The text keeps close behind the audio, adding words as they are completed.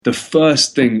the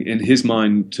first thing in his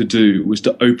mind to do was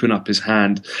to open up his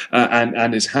hand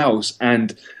and his house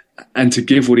and to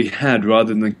give what he had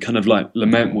rather than kind of like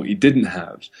lament what he didn't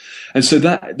have. And so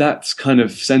that kind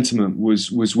of sentiment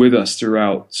was with us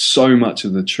throughout so much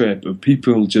of the trip, of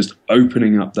people just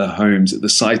opening up their homes at the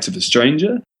sight of a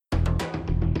stranger.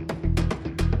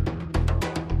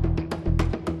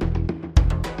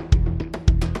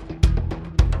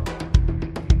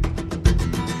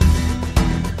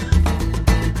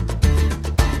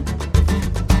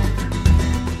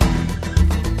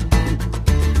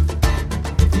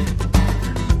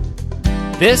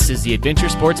 This is the Adventure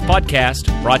Sports Podcast,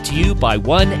 brought to you by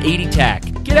 180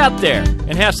 TAC. Get out there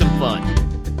and have some fun.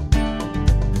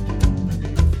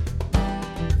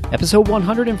 Episode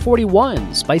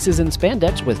 141, Spices and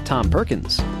Spandex with Tom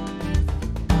Perkins.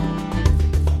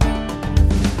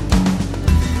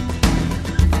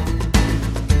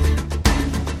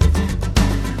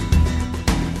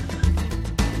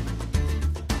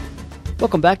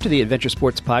 Welcome back to the Adventure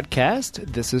Sports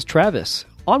Podcast. This is Travis.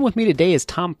 On with me today is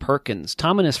Tom Perkins.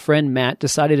 Tom and his friend Matt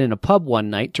decided in a pub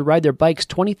one night to ride their bikes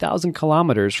 20,000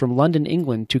 kilometers from London,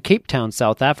 England to Cape Town,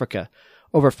 South Africa.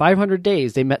 Over 500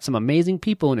 days, they met some amazing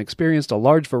people and experienced a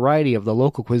large variety of the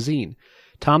local cuisine.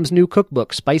 Tom's new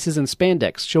cookbook, Spices and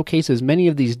Spandex, showcases many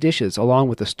of these dishes along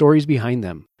with the stories behind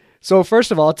them. So first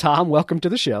of all, Tom, welcome to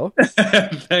the show.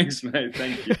 Thanks, mate.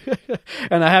 Thank you.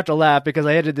 And I have to laugh because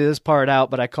I edited this part out,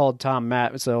 but I called Tom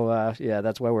Matt. So,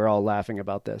 that's why we're all laughing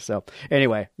about this. So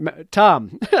anyway,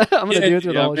 Tom, I'm going to do it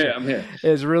through the whole show. I'm here.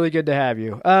 It's really good to have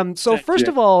you. So first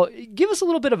of all, give us a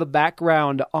little bit of a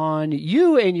background on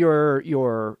you and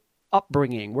your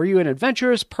upbringing. Were you an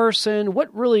adventurous person?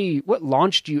 What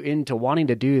launched you into wanting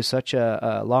to do such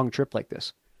a long trip like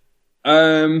this?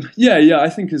 I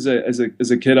think as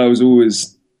a kid, I was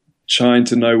always trying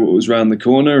to know what was around the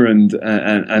corner,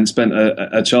 and spent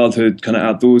a childhood kind of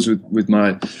outdoors with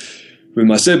my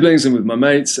siblings and with my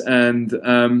mates, and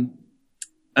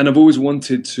I've always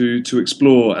wanted to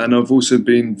explore, and I've also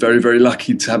been very, very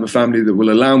lucky to have a family that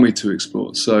will allow me to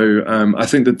explore. So I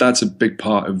think that's a big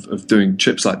part of doing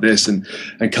trips like this, and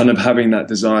kind of having that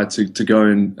desire to go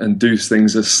and do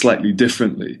things slightly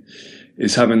differently.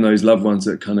 Is having those loved ones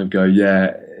that kind of go,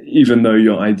 yeah, even though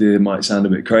your idea might sound a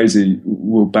bit crazy,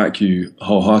 we'll back you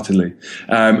wholeheartedly.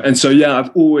 And so, I've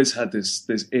always had this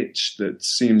itch that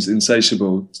seems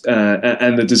insatiable,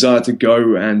 and the desire to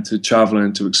go and to travel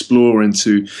and to explore, and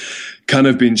to kind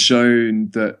of been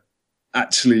shown that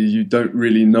actually you don't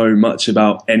really know much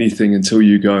about anything until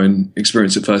you go and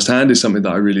experience it firsthand is something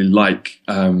that I really like.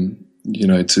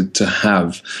 To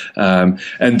have.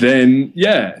 And then,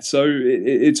 so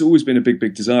it's always been a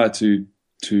big desire to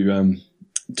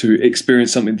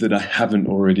experience something that I haven't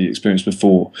already experienced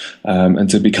before, and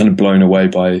to be kind of blown away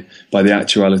by the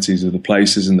actualities of the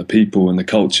places and the people and the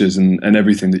cultures and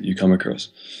everything that you come across.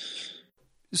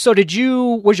 So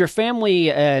was your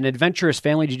family an adventurous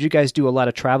family? Did you guys do a lot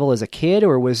of travel as a kid,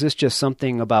 or was this just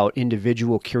something about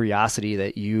individual curiosity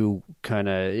that you kind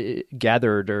of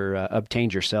gathered or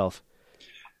obtained yourself?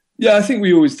 Yeah, I think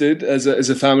we always did. As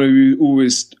a family, we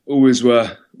always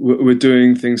were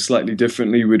doing things slightly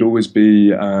differently. We'd always be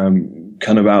kind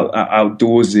of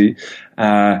outdoorsy.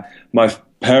 My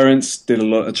parents did a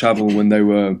lot of travel when they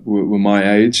were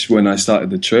my age when I started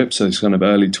the trip, so it's kind of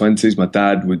early 20s. My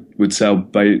dad would sail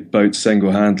boats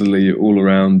single-handedly all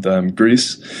around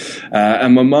Greece,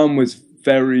 and my mum was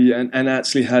very, and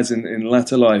actually has in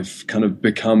latter life kind of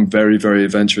become very, very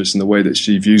adventurous in the way that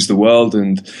she views the world,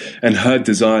 and her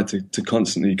desire to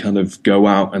constantly kind of go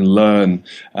out and learn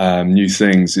new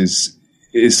things is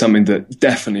something that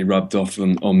definitely rubbed off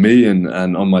on me and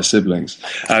on my siblings.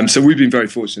 So we've been very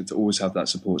fortunate to always have that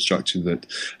support structure that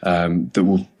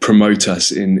will promote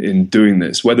us in doing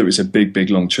this, whether it's a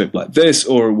big, long trip like this,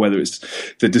 or whether it's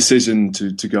the decision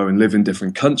to go and live in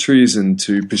different countries and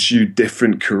to pursue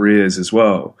different careers as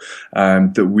well.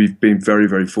 That we've been very,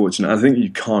 very fortunate. I think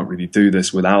you can't really do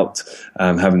this without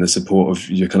having the support of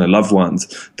your kind of loved ones.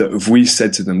 That if we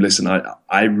said to them, listen,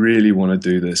 I really want to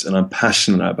do this, and I'm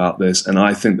passionate about this, and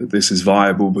I think that this is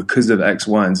viable because of X,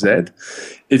 Y, and Z.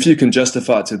 If you can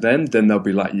justify it to them, then they'll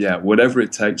be like, yeah, whatever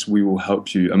it takes, we will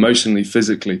help you emotionally,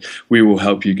 physically, we will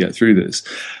help you get through this.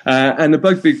 And the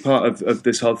big part of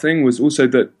this whole thing was also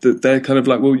that they're kind of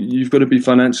like, well, you've got to be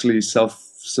financially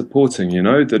self-supporting,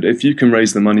 that if you can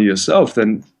raise the money yourself,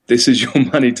 then this is your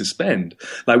money to spend.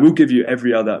 Like, we'll give you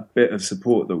every other bit of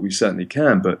support that we certainly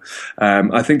can. But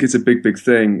I think it's a big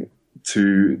thing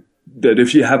that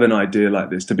if you have an idea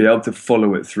like this, to be able to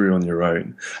follow it through on your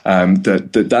own,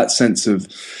 that sense of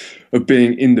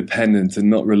being independent and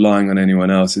not relying on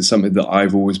anyone else is something that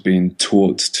I've always been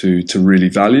taught to really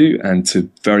value and to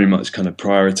very much kind of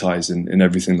prioritize in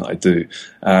everything that I do.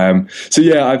 So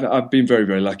yeah, I've been very,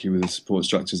 very lucky with the support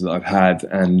structures that I've had,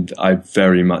 and I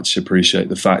very much appreciate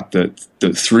the fact that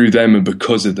through them and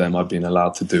because of them, I've been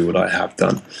allowed to do what I have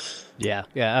done. Yeah,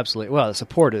 absolutely. Well, the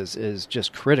support is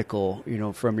just critical,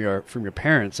 from your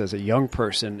parents as a young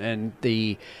person, and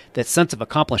that sense of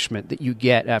accomplishment that you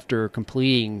get after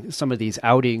completing some of these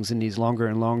outings and these longer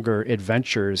and longer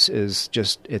adventures is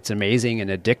just, it's amazing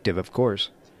and addictive, of course.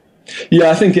 Yeah,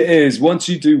 I think it is. Once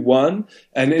you do one,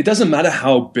 and it doesn't matter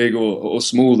how big or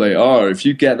small they are, if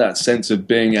you get that sense of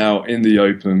being out in the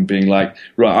open, being like,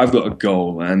 right, I've got a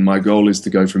goal, and my goal is to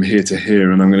go from here to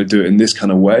here, and I'm going to do it in this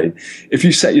kind of way. If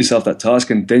you set yourself that task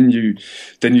and then you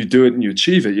do it and you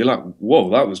achieve it, you're like,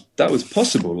 whoa, that was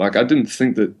possible. Like, I didn't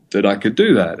think that I could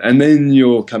do that. And then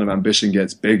your kind of ambition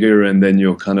gets bigger, and then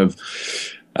your kind of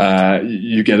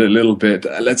you get a little bit,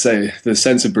 let's say, the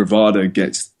sense of bravado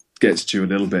gets to you a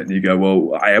little bit, and you go,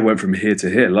 well, I went from here to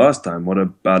here last time. What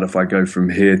about if I go from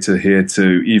here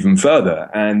to even further?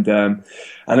 And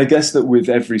I guess that with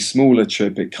every smaller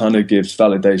trip, it kind of gives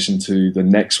validation to the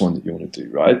next one that you want to do,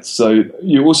 right? So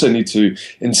you also need to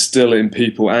instill in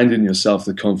people and in yourself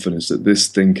the confidence that this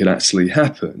thing can actually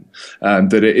happen,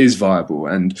 that it is viable,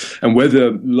 and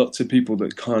whether lots of people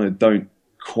that kind of don't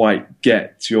quite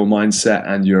get your mindset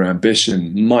and your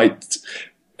ambition might,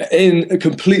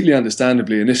 completely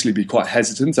understandably, initially be quite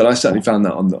hesitant, and I certainly found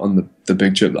that on the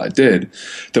big trip that I did,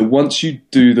 that once you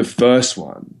do the first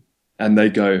one and they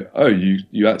go, oh,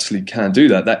 you actually can do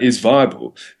that, that is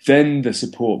viable, then the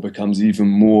support becomes even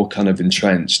more kind of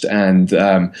entrenched and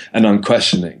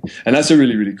unquestioning. And that's a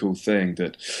really, really cool thing,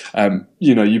 that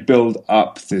you build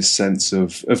up this sense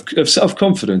of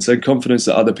self-confidence and confidence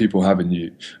that other people have in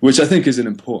you, which I think is an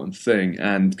important thing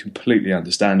and completely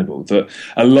understandable. That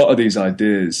a lot of these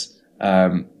ideas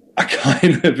I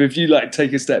kind of, if you like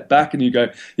take a step back and you go,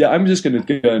 yeah, I'm just going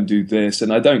to go and do this,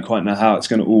 and I don't quite know how it's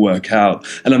going to all work out,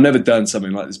 and I've never done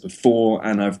something like this before,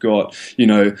 and I've got,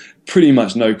 pretty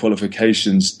much no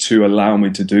qualifications to allow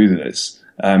me to do this.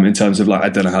 In terms of, like, I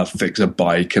don't know how to fix a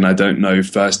bike, and I don't know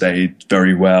first aid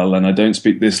very well, and I don't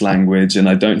speak this language, and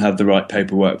I don't have the right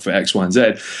paperwork for X, Y, and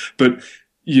Z. But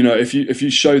if you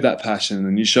show that passion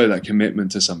and you show that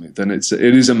commitment to something, then it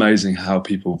is amazing how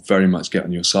people very much get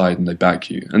on your side and they back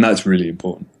you, and that's really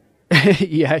important.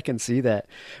 Yeah, I can see that.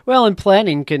 Well, and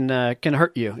planning can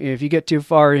hurt you. If you get too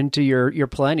far into your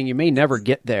planning, you may never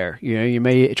get there. You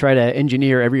may try to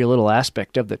engineer every little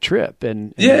aspect of the trip,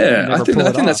 and I think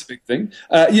that's a big thing.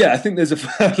 I think there's a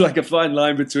fine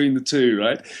line between the two,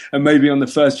 right? And maybe on the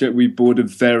first trip we bordered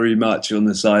very much on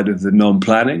the side of the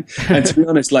non-planning, and to be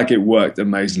honest, like, it worked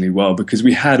amazingly well because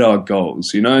we had our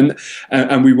goals, and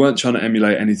we weren't trying to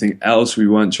emulate anything else. We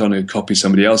weren't trying to copy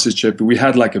somebody else's trip, but we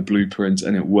had like a blueprint,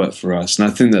 and it worked for us. And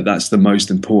I think that that's the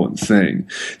most important thing,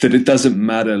 that it doesn't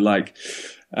matter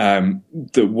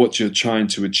that what you're trying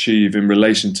to achieve in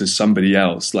relation to somebody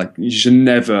else. Like, you should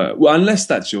never, well, unless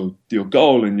that's your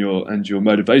goal and your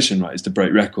motivation, right, is to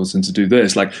break records and to do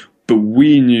this, like, but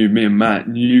me and Matt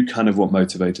knew kind of what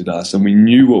motivated us, and we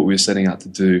knew what we were setting out to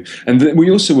do. And we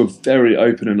also were very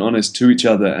open and honest to each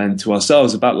other and to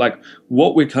ourselves about, like,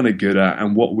 what we're kind of good at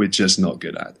and what we're just not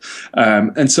good at.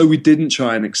 And so we didn't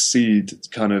try and exceed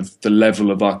kind of the level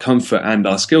of our comfort and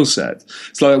our skill set.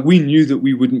 So, like, we knew that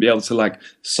we wouldn't be able to, like,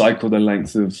 cycle the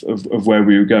length of where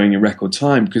we were going in record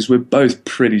time, because we're both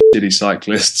pretty shitty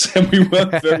cyclists and we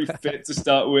weren't very fit to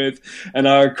start with, and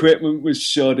our equipment was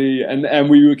shoddy, and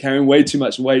we were carrying way too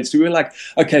much weight. So we were like,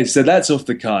 okay, so that's off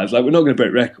the cards. Like, we're not going to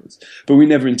break records, but we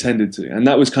never intended to. And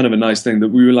that was kind of a nice thing, that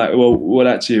we were like, well, what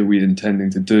actually are we intending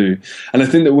to do? And I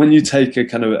think that when you take a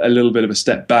kind of a little bit of a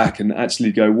step back and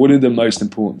actually go, what are the most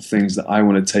important things that I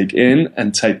want to take in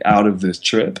and take out of this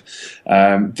trip?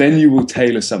 Then you will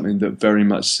tailor something that very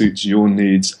much suits your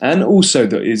needs and also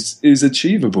that is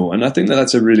achievable. And I think that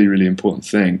that's a really, really important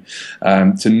thing,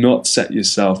 to not set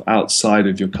yourself outside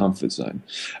of your comfort zone,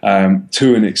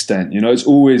 to an extent. It's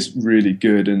always really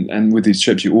good. And with these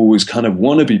trips, you always kind of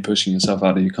want to be pushing yourself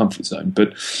out of your comfort zone.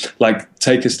 But, like,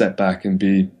 take a step back and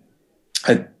be,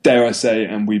 dare I say,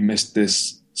 and we missed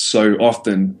this so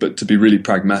often, but to be really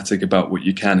pragmatic about what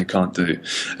you can and can't do.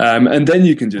 And then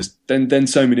you can just, then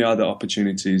so many other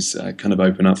opportunities kind of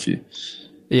open up for you.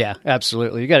 Yeah,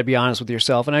 absolutely. You got to be honest with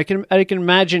yourself, and I can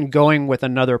imagine going with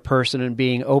another person and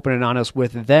being open and honest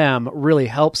with them really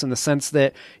helps in the sense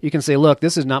that you can say, "Look,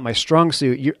 this is not my strong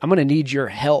suit. I'm going to need your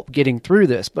help getting through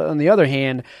this." But on the other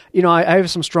hand, I have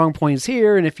some strong points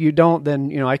here, and if you don't,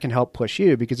 then I can help push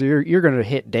you because you're going to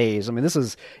hit days. I mean,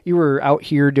 you were out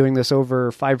here doing this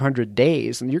over 500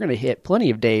 days, and you're going to hit plenty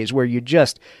of days where you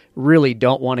just really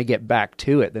don't want to get back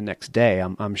to it the next day.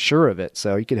 I'm sure of it.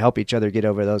 So you could help each other get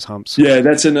over those humps. Yeah,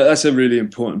 that's a really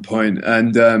important point.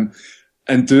 And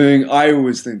I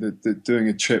always think that doing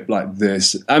a trip like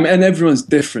this, and everyone's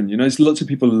different. Lots of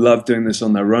people love doing this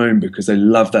on their own because they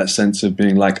love that sense of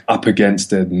being like up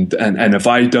against it, and if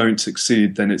I don't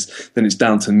succeed, then it's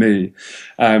down to me.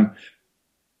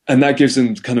 And that gives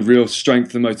them kind of real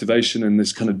strength and motivation and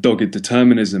this kind of dogged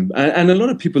determinism. And a lot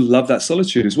of people love that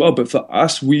solitude as well. But for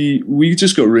us, we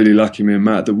just got really lucky, me and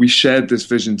Matt, that we shared this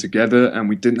vision together and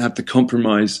we didn't have to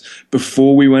compromise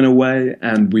before we went away.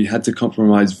 And we had to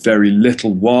compromise very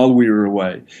little while we were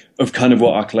away of kind of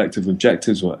what our collective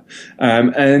objectives were.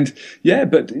 We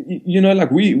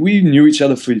knew each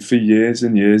other for years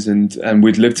and years, and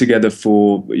we'd lived together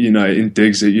in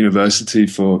digs at university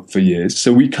for years.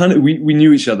 So we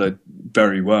knew each other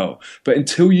very well. But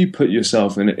until you put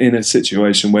yourself in a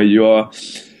situation where you are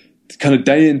kind of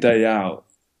day in, day out,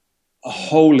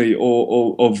 wholly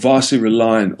or vastly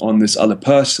reliant on this other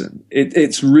person,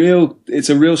 it's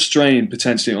a real strain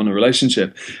potentially on a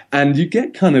relationship. And you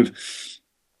get kind of,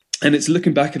 and it's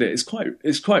looking back at it,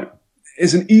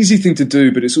 it's an easy thing to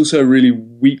do, but it's also a really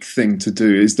weak thing to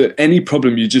do, is that any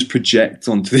problem you just project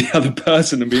onto the other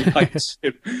person and be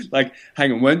like,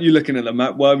 hang on, weren't you looking at the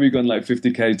map? Why have you gone like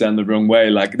 50 k's down the wrong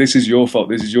way? Like, this is your fault.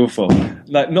 This is your fault.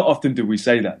 Like, not often do we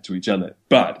say that to each other,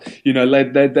 but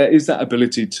there is that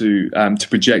ability to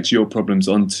project your problems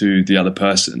onto the other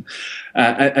person.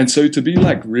 And so to be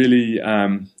like really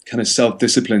kind of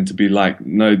self-disciplined, to be like,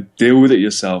 no, deal with it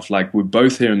yourself. Like, we're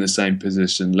both here in the same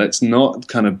position. Let's not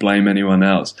kind of blame anyone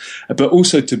else. But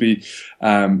also to be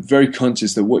very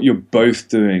conscious that what you're both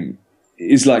doing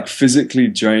is like physically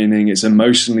draining. It's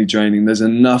emotionally draining. There's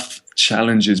enough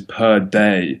challenges per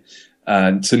day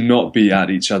to not be at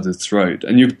each other's throat.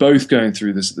 And you're both going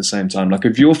through this at the same time. Like,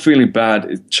 if you're feeling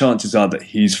bad, chances are that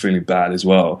he's feeling bad as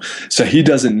well. So he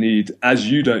doesn't need,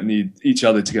 as you don't need each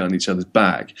other to get on each other's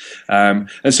back. And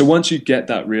so once you get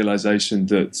that realization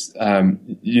that,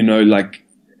 like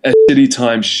a shitty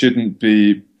time shouldn't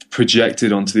be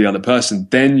projected onto the other person,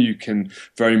 then you can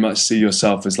very much see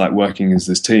yourself as like working as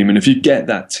this team. And if you get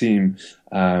that team,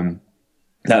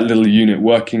 that little unit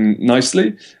working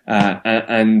nicely,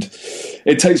 and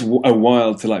it takes a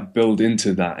while to like build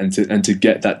into that and to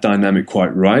get that dynamic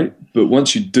quite right. But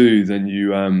once you do, then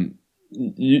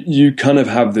you kind of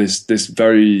have this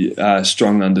very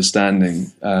strong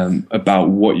understanding about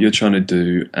what you're trying to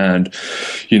do, and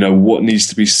what needs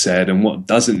to be said and what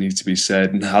doesn't need to be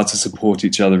said, and how to support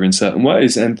each other in certain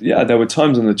ways. And yeah, there were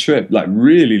times on the trip, like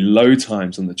really low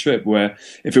times on the trip, where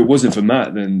if it wasn't for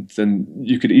Matt, then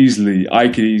I could easily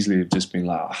have just been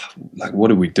like,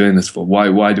 what are we doing this for?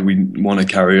 Why do we want to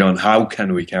carry on? How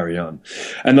can we carry on?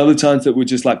 And other times that were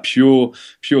just like pure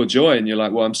joy, and you're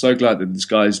like, well, I'm so glad that this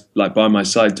guy's like by my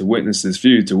side to witness this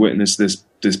view, to witness this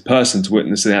person, to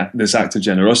witness this act of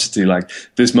generosity. Like,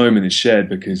 this moment is shared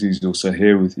because he's also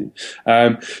here with you.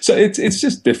 So it's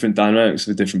just different dynamics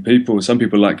for different people. Some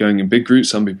people like going in big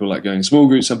groups, some people like going in small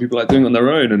groups, some people like doing it on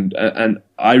their own. And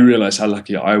I realized how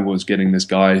lucky I was getting this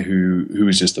guy who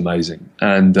was just amazing.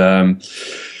 And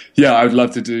I would love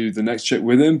to do the next trip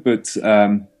with him, but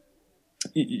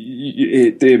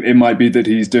it might be that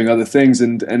he's doing other things,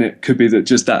 and it could be that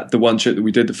just the one trip that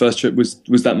we did, the first trip, was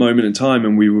that moment in time,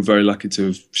 and we were very lucky to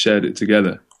have shared it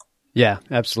together. Yeah,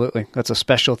 absolutely. That's a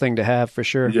special thing to have for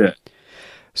sure. Yeah.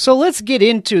 So let's get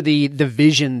into the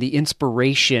vision, the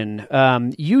inspiration.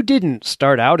 You didn't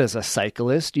start out as a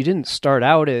cyclist. You didn't start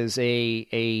out as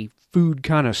a food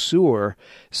connoisseur.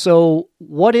 So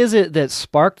what is it that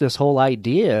sparked this whole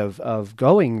idea of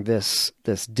going this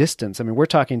distance? I mean, we're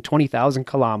talking 20,000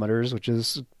 kilometers, which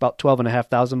is about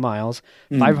 12,500 miles,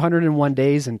 501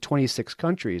 days in 26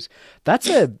 countries. That's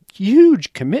a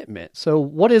huge commitment. So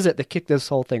what is it that kicked this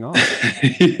whole thing off?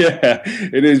 Yeah,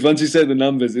 it is. Once you said the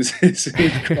numbers, it's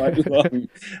quite long.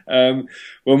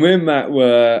 Well, me and Matt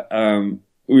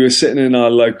we were sitting in our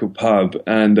local pub,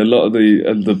 and a lot of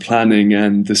the planning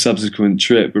and the subsequent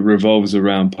trip revolves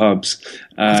around pubs.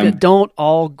 Don't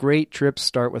all great trips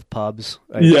start with pubs?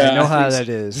 I know how that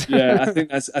is. Yeah, I think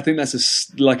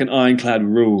that's like an ironclad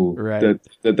rule, right?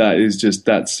 That is just,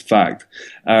 that's fact.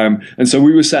 And so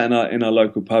we were sat in our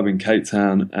local pub in Cape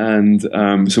Town, and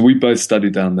so we both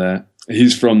studied down there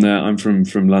He's from there. I'm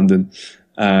from London.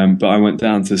 But I went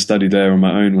down to study there on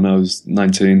my own when I was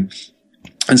 19.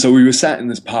 And so we were sat in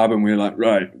this pub and we were like,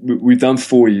 right, we've done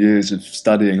 4 years of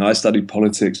studying. I studied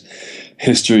politics,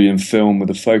 history and film with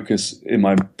a focus in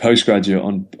my postgraduate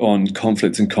on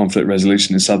conflict and conflict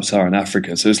resolution in sub-Saharan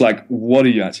Africa. So it's like, what are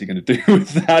you actually going to do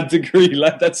with that degree?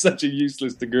 Like, that's such a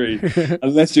useless degree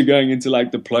unless you're going into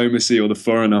like diplomacy or the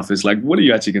Foreign Office. Like, what are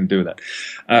you actually going to do with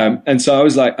that? And so I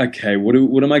was like, okay, what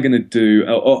am I going to do?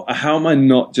 Or how am I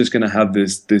not just going to have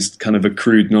this kind of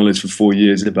accrued knowledge for 4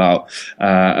 years about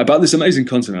this amazing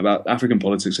continent, about African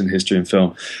politics and history and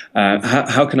film?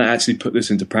 How can I actually put this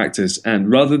into practice?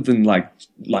 And rather than like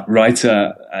write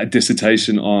a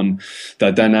dissertation on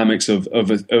the dynamics of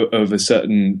a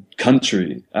certain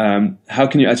country, how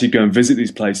can you actually go and visit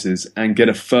these places and get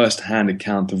a first-hand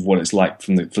account of what it's like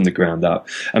from the ground up?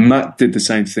 And Matt did the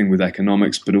same thing with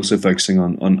economics, but also focusing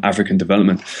on African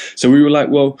development. So we were like,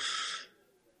 well,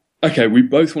 okay, we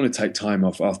both want to take time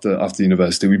off after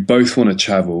university. We both want to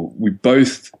travel. We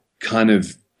both kind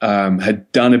of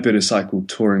had done a bit of cycle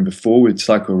touring before. We'd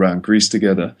cycle around Greece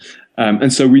together.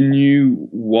 And so we knew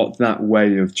what that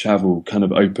way of travel kind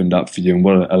of opened up for you and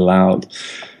what it allowed.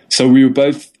 So we were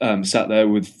both sat there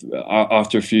with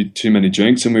after a few too many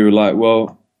drinks, and we were like,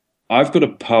 well, I've got a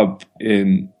pub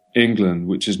in England,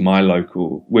 which is my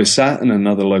local. We're sat in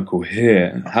another local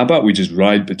here. How about we just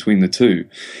ride between the two?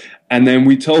 And then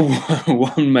we told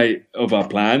one mate of our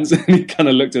plans, and he kind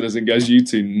of looked at us and goes, you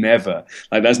two, never.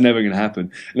 Like, that's never going to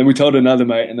happen. And then we told another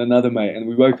mate, and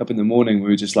we woke up in the morning, we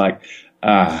were just like,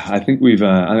 I think we've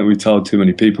told too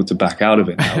many people to back out of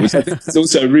it now, which I think is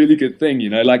also a really good thing, you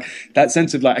know, like that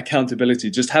sense of like accountability.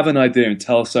 Just have an idea and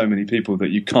tell so many people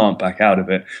that you can't back out of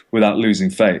it without losing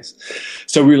face.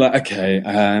 So we were like, okay,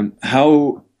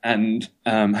 how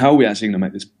are we actually going to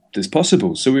make this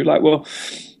possible? So we were like, well,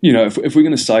 you know, if we're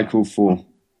going to cycle for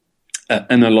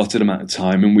an allotted amount of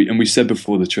time, and we said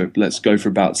before the trip, let's go for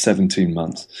about 17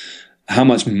 months. How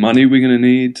much money are we going to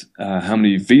need? How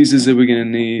many visas are we going to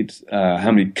need? How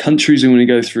many countries are we going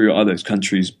to go through? Are those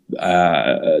countries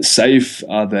safe?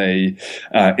 Are they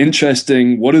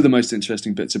interesting? What are the most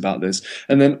interesting bits about this?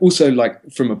 And then also,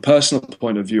 like, from a personal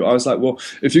point of view, I was like, well,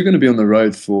 if you're going to be on the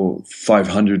road for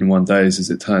 501 days, as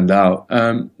it turned out,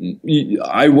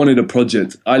 I wanted a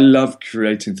project. I love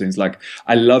creating things. Like,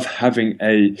 I love having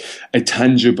a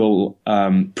tangible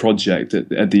project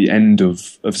at the end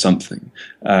of something,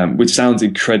 which sounds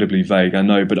incredibly vague, I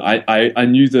know, but I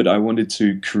knew that I wanted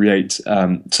to create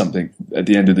something at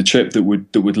the end of the trip that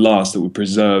would last, that would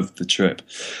preserve the trip.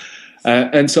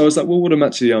 And so I was like, well, what am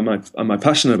I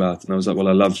passionate about? And I was like, well,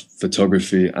 I love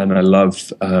photography, and I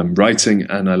love writing,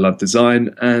 and I love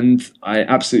design, and I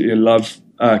absolutely love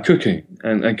cooking.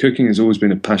 And cooking has always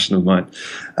been a passion of mine.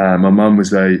 My mum was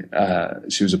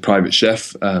she was a private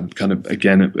chef, kind of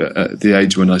again at the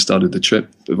age when I started the trip,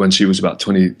 when she was about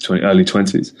 20 early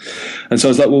 20s. And so I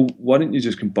was like, well, why don't you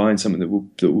just combine something that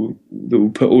will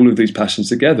put all of these passions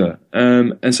together?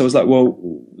 And so I was like, well,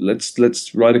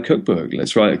 let's write a cookbook.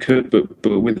 Let's write a cookbook,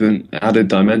 but with an added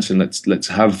dimension. Let's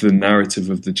have the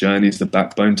narrative of the journey as the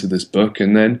backbone to this book,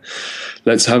 and then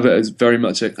let's have it as very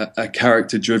much a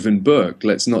character-driven book.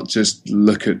 Let's not just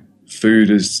look at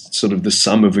food as sort of the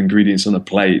sum of ingredients on a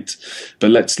plate, but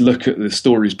let's look at the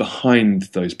stories behind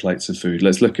those plates of food.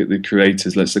 Let's look at the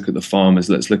creators, let's look at the farmers,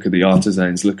 let's look at the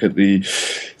artisans, look at the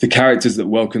characters that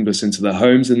welcomed us into their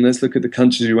homes, and let's look at the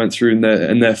countries we went through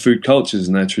and their food cultures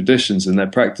and their traditions and their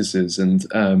practices and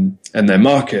their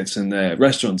markets and their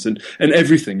restaurants and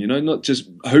everything, you know, not just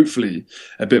hopefully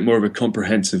a bit more of a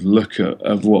comprehensive look at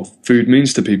what food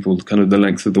means to people, kind of the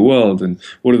length of the world, and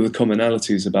what are the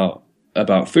commonalities about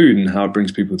food and how it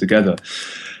brings people together.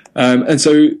 And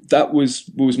so that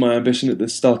was my ambition at the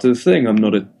start of the thing. I'm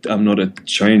not a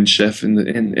trained chef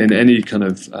in any kind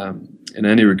of in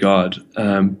any regard,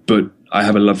 but I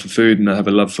have a love for food and I have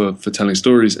a love for telling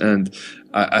stories, and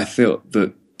I felt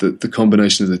that the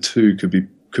combination of the two could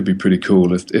be pretty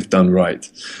cool if done right.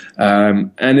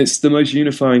 And it's the most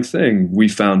unifying thing. We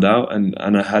found out, and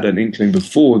I had an inkling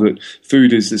before, that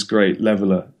food is this great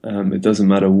leveler. It doesn't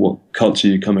matter what culture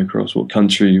you come across, what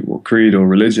country, what creed or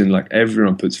religion, like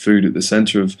everyone puts food at the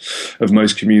center of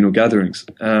most communal gatherings.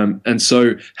 And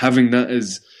so having that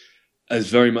as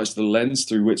very much the lens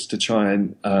through which to try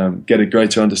and get a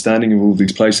greater understanding of all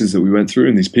these places that we went through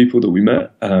and these people that we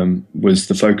met was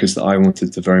the focus that I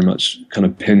wanted to very much kind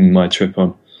of pin my trip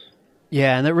on.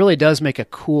 Yeah, and that really does make a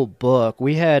cool book.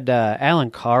 We had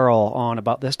Alan Carl on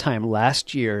about this time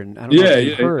last year, and I don't know if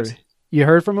you heard. You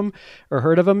heard from him or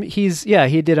heard of him? He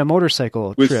did a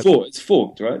motorcycle trip. It's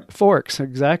Forked, right? Forks,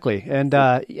 exactly. And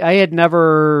I'd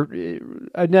never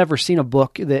seen a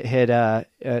book that had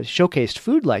showcased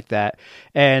food like that.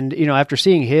 And, after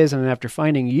seeing his and after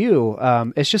finding you,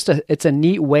 it's a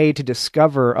neat way to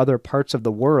discover other parts of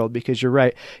the world, because you're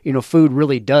right. Food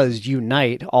really does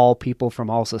unite all people from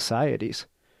all societies.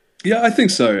 Yeah, I think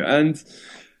so. And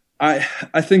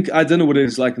I think, I don't know what it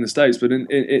is like in the States, but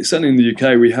certainly in the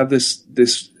UK, we have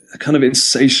this kind of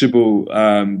insatiable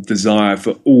desire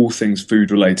for all things food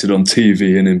related on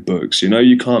TV and in books.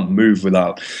 You can't move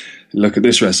without look at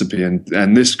this recipe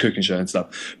and this cooking show and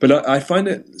stuff. But I find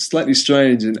it slightly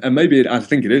strange, and maybe I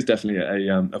think it is definitely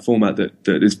a format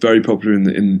that is very popular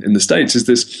in the States, is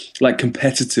this like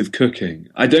competitive cooking.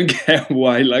 I don't get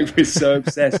why we're so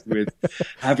obsessed with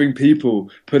having people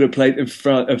put a plate of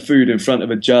food in front of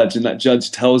a judge, and that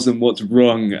judge tells them what's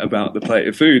wrong about the plate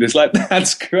of food. It's like,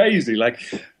 that's crazy.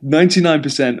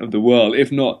 99% of the world,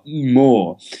 if not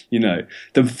more,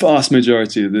 the vast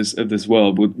majority of this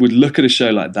world would look at a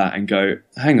show like that and go,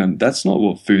 hang on, that's not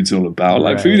what food's all about.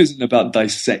 Right. Food isn't about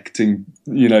dissecting,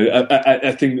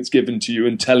 a thing that's given to you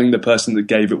and telling the person that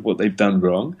gave it what they've done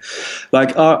wrong.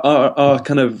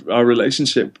 Our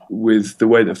relationship with the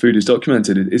way that food is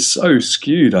documented is so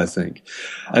skewed, I think.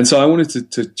 And so I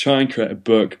wanted to try and create a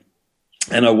book,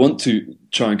 and I want to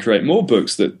try and create more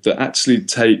books that actually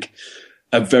take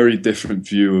a very different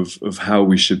view of how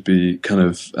we should be kind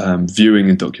of viewing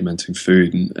and documenting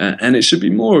food, and it should be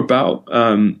more about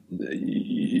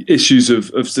issues of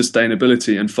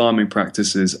sustainability and farming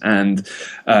practices and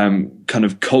kind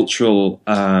of cultural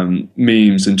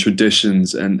memes and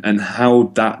traditions, and how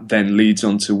that then leads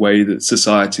on to way that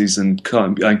societies and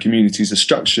communities are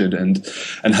structured, and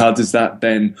how does that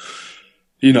then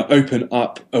open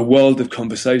up a world of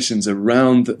conversations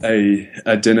around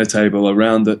a dinner table,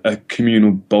 around a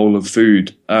communal bowl of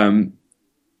food,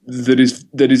 that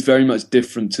is very much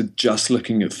different to just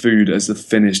looking at food as a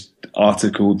finished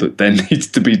article that then needs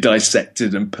to be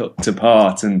dissected and put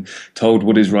apart and told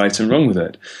what is right and wrong with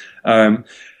it.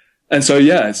 So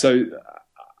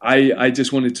I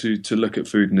just wanted to look at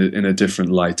food in a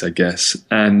different light, I guess,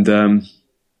 and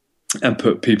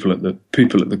put people at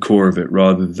the core of it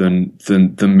rather than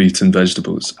meat and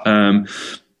vegetables,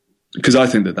 because I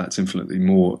think that's infinitely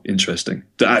more interesting.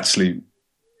 That actually,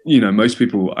 most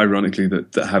people, ironically,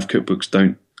 that have cookbooks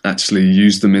don't actually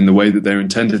use them in the way that they're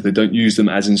intended. They don't use them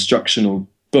as instructional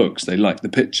books. They like the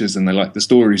pictures and they like the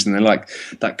stories and they like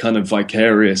that kind of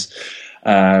vicarious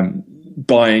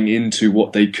buying into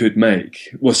what they could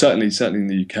make. Well, certainly in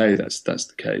the UK, that's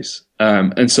the case.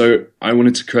 And so I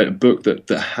wanted to create a book that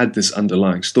had this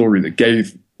underlying story that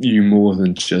gave you more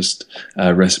than just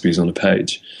recipes on a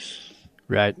page.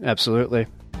 Right, absolutely.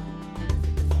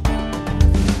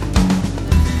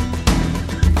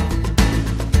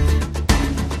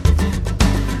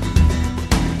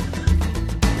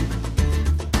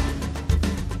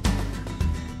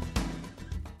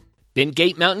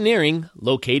 Bentgate Mountaineering,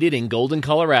 located in Golden,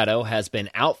 Colorado, has been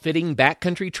outfitting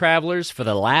backcountry travelers for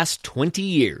the last 20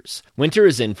 years. Winter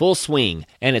is in full swing,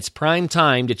 and it's prime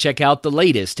time to check out the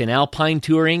latest in alpine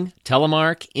touring,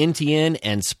 telemark, NTN,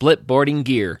 and split boarding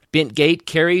gear. Bentgate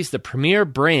carries the premier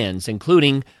brands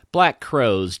including Black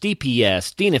Crows,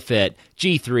 DPS, Dynafit,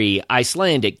 G3,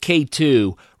 Icelandic,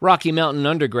 K2, Rocky Mountain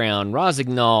Underground,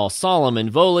 Rosignol, Solomon,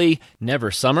 Volley,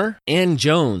 Never Summer, and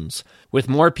Jones. With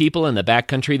more people in the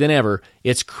backcountry than ever,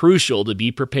 it's crucial to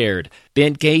be prepared.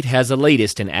 Bentgate has the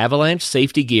latest in avalanche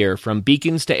safety gear, from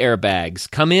beacons to airbags.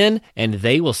 Come in, and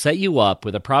they will set you up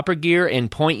with the proper gear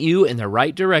and point you in the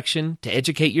right direction to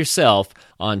educate yourself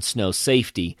on snow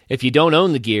safety. If you don't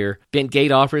own the gear,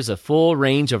 Bentgate offers a full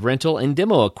range of rental and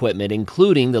demo equipment,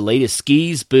 including the latest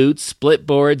skis, boots, split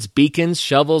boards, beacons,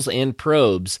 shovels, and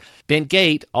probes.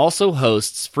 Bentgate also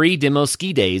hosts free demo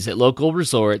ski days at local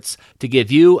resorts to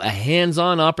give you a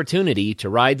hands-on opportunity to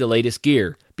ride the latest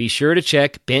gear. Be sure to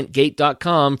check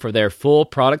bentgate.com for their full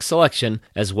product selection,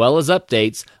 as well as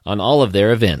updates on all of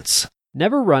their events.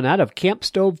 Never run out of camp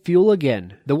stove fuel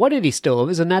again. The 180 stove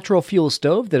is a natural fuel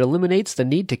stove that eliminates the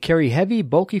need to carry heavy,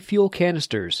 bulky fuel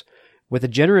canisters. With a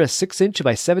generous 6-inch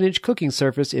by 7-inch cooking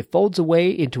surface, it folds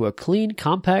away into a clean,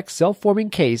 compact, self-forming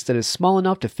case that is small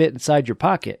enough to fit inside your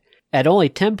pocket. At only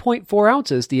 10.4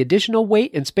 ounces, the additional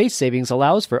weight and space savings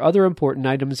allows for other important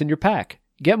items in your pack.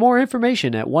 Get more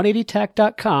information at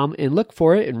 180tac.com and look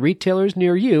for it in retailers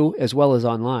near you as well as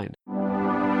online.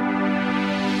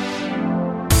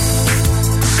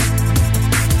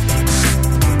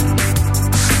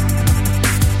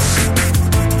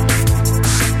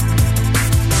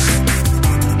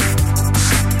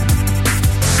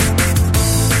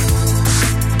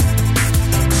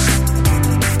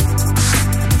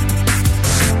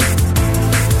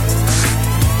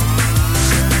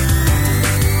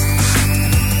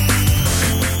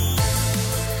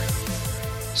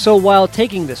 So while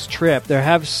taking this trip, there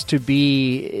has to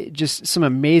be just some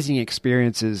amazing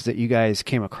experiences that you guys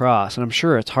came across, and I'm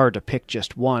sure it's hard to pick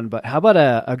just one, but how about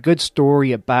a good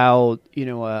story about,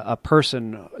 a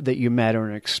person that you met or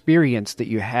an experience that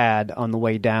you had on the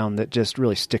way down that just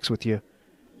really sticks with you?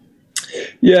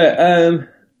 Yeah,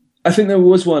 I think there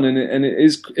was one, and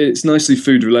it's nicely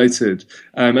food related.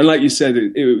 And like you said,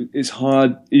 it's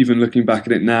hard even looking back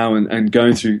at it now and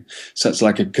going through such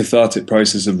like a cathartic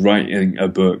process of writing a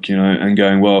book, and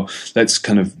going, well, let's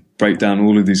kind of break down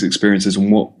all of these experiences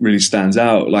and what really stands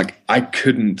out. Like I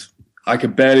could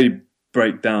barely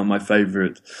break down my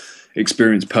favorite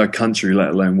experience per country, let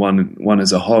alone one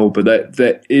as a whole. But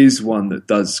there is one that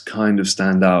does kind of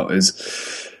stand out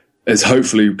as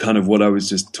hopefully kind of what I was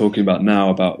just talking about now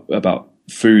about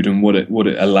food and what it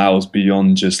allows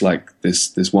beyond just like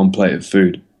this one plate of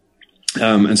food.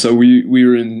 And so we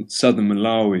were in southern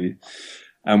Malawi,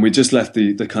 and we just left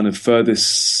the kind of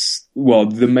furthest,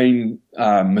 the main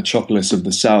metropolis of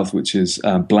the south, which is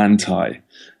Blantyre,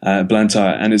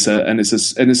 and it's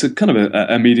a kind of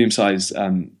a medium-sized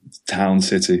town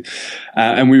city,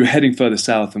 and we were heading further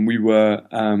south, and we were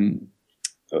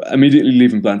immediately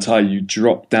leaving Blantyre, you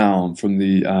drop down from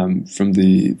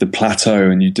the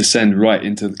plateau and you descend right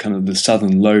into the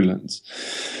southern lowlands.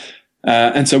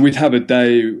 And so we'd have a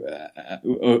day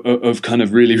of kind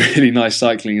of really, really nice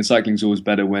cycling, and cycling's always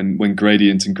better when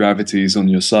gradient and gravity is on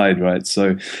your side, right?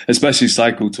 So especially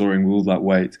cycle touring with all that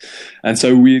weight. And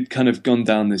so we'd kind of gone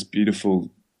down this beautiful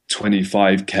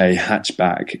 25k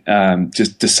hatchback,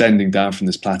 just descending down from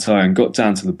this plateau, and got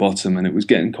down to the bottom, and it was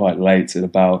getting quite late at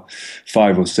about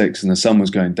 5 or 6, and the sun was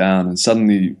going down, and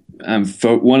suddenly,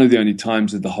 for one of the only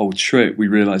times of the whole trip, we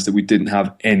realized that we didn't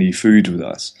have any food with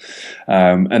us,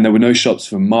 and there were no shops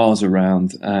for miles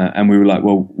around, and we were like,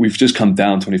 well, we've just come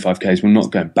down 25k's, we're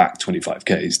not going back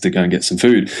 25k's to go and get some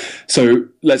food, so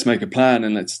let's make a plan,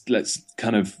 and let's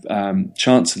kind of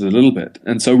chance it a little bit.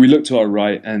 And so we looked to our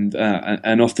right, and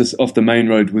off the main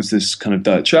road was this kind of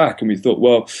dirt track, and we thought,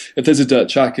 well, if there's a dirt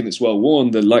track and it's well worn,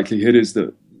 the likelihood is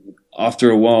that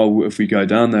after a while, if we go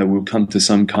down there, we'll come to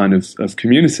some kind of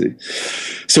community.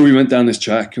 So we went down this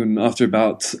track, and after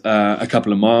about a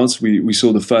couple of miles, we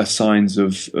saw the first signs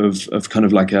of kind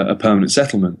of like a permanent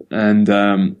settlement, and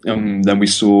then we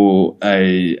saw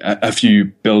a few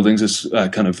buildings,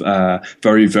 kind of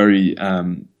very, very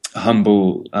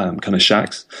humble kind of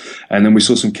shacks, and then we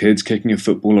saw some kids kicking a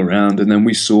football around, and then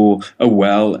we saw a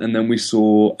well, and then we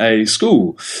saw a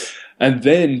school. And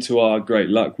then, to our great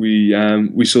luck, we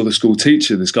saw the school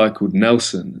teacher, this guy called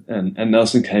Nelson, and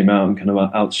Nelson came out and kind of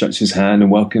outstretched his hand and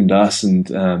welcomed us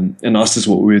and asked us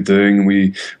what we were doing, and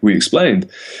we explained.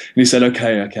 And he said,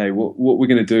 okay, what we're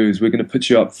going to do is we're going to put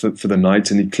you up for the night.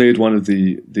 And he cleared one of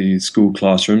the school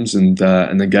classrooms and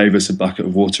then gave us a bucket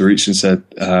of water each and said,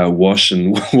 wash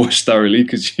thoroughly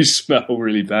because you smell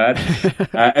really bad.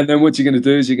 And then what you're going to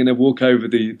do is you're going to walk over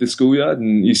the schoolyard,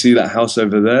 and you see that house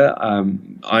over there.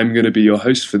 I'm going to be your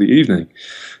host for the evening.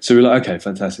 So we're like, okay,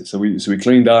 fantastic. So we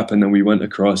cleaned up, and then we went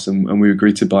across, and we were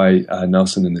greeted by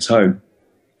Nelson in his home.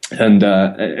 And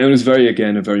it was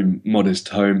a very modest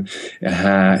home.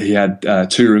 He had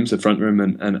 2 rooms, a front room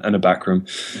and a back room.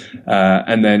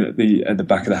 And then at the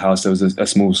back of the house, there was a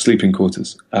small sleeping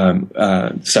quarters,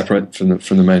 separate from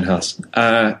the main house.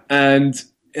 And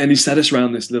he sat us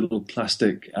around this little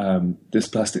plastic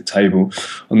table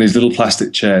on these little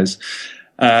plastic chairs.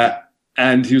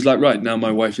 And he was like, right, now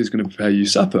my wife is going to prepare you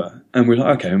supper. And we're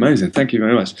like, okay, amazing. Thank you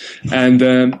very much. And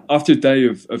after a day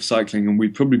of cycling, and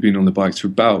we'd probably been on the bikes for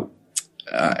about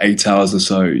 8 hours or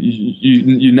so,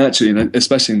 you naturally,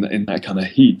 especially in that kind of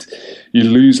heat, you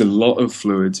lose a lot of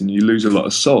fluids and you lose a lot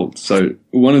of salt. So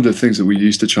one of the things that we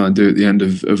used to try and do at the end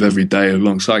of every day of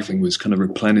long cycling was kind of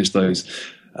replenish those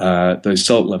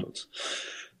salt levels.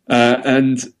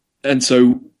 And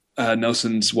so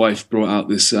Nelson's wife brought out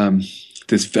this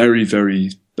very, very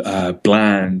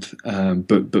bland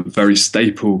but very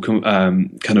staple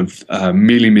kind of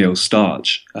mealy meal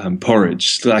starch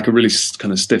porridge, like a really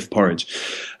kind of stiff porridge,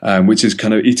 which is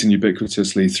kind of eaten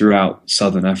ubiquitously throughout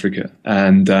southern Africa.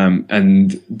 And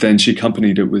then she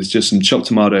accompanied it with just some chopped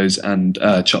tomatoes and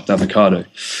chopped avocado.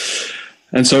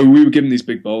 And so we were given these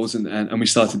big bowls, and we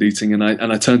started eating. And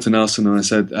I turned to Nelson and I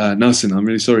said, Nelson, I'm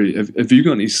really sorry. Have you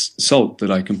got any salt that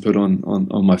I can put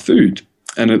on my food?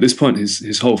 And at this point,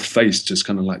 his whole face just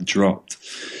kind of like dropped,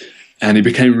 and he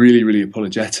became really, really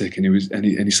apologetic. And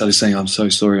he started saying, "I'm so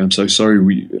sorry.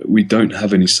 We don't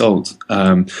have any salt.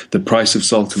 The price of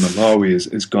salt in Malawi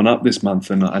has gone up this month,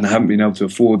 and I haven't been able to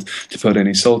afford to put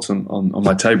any salt on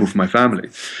my table for my family."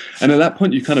 And at that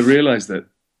point, you kind of realize that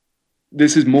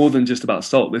this is more than just about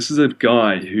salt. This is a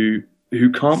guy who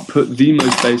put the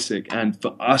most basic and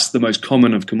for us the most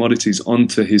common of commodities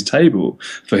onto his table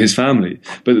for his family.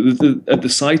 But at the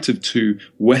sight of two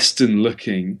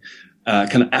Western-looking,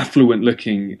 kind of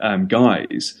affluent-looking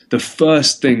guys, the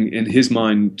first thing in his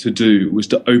mind to do was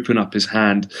to open up his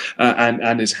hand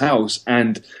and his house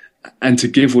and to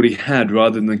give what he had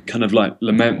rather than kind of like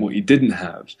lament what he didn't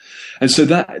have. And so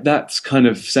that kind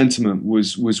of sentiment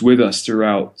was with us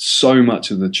throughout so much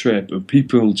of the trip, of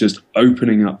people just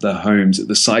opening up their homes at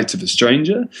the sight of a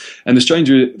stranger. And the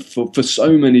stranger, for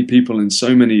so many people in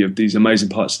so many of these amazing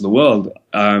parts of the world,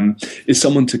 is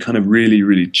someone to kind of really,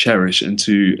 really cherish and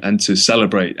to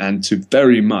celebrate and to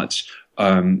very much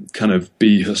kind of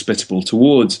be hospitable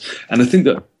towards. And I think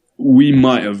that we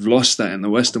might have lost that in the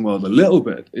Western world a little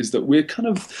bit, is that we're kind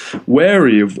of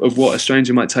wary of what a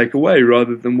stranger might take away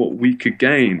rather than what we could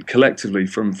gain collectively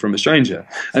from a stranger.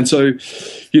 And so,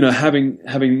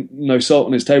 having no salt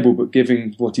on his table, but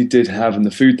giving what he did have and the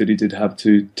food that he did have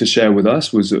to share with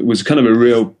us was kind of a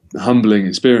real humbling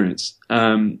experience.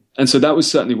 And so that was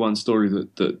certainly one story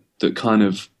that kind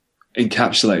of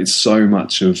encapsulated so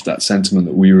much of that sentiment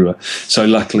that we were so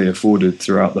luckily afforded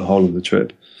throughout the whole of the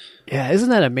trip. Yeah, isn't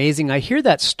that amazing? I hear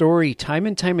that story time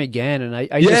and time again, and I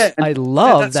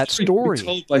love that story.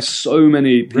 Told by so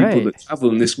many people that travel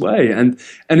in this way, and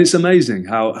it's amazing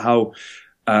how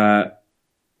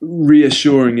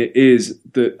reassuring it is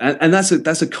that, and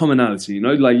that's a commonality.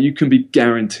 Like you can be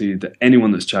guaranteed that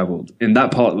anyone that's traveled in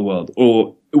that part of the world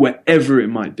or wherever it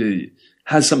might be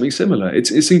has something similar.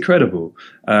 It's incredible.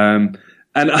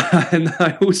 And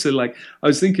I also I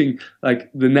was thinking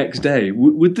the next day,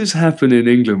 would this happen in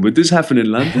England? Would this happen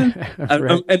in London? Right.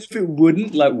 And if it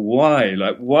wouldn't, why?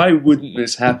 Why wouldn't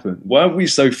this happen? Why are we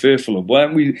so fearful of? Why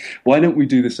don't we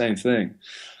do the same thing?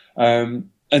 And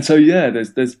so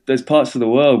there's parts of the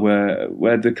world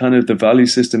where the kind of the value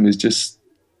system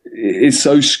is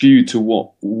so skewed to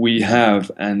what we have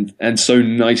and so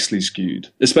nicely skewed,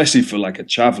 especially for a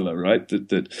traveler, right? That's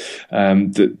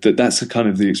the kind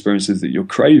of the experiences that you're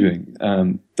craving,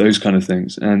 those kind of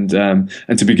things, and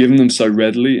to be given them so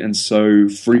readily and so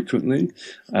frequently,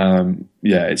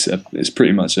 it's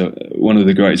pretty much one of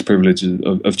the greatest privileges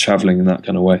of traveling in that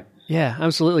kind of way. Yeah,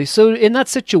 absolutely. So in that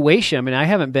situation, I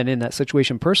haven't been in that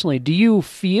situation personally. Do you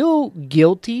feel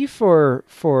guilty for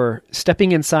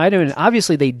stepping inside?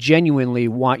 Obviously they genuinely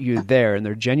want you there and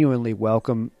they're genuinely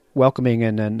welcoming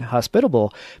and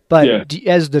hospitable. But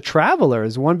as the traveler,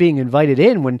 as one being invited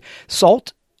in, when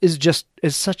salt is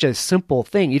such a simple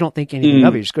thing, you don't think anything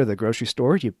of it. You just go to the grocery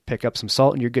store, you pick up some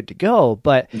salt, and you're good to go.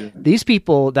 But these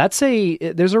people, there's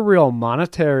a real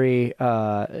monetary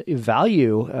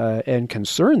value and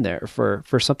concern there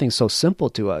for something so simple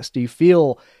to us. Do you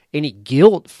feel any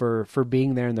guilt for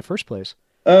being there in the first place?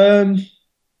 I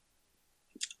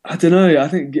don't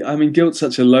know. Guilt's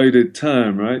such a loaded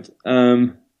term, right?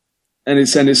 And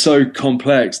it's so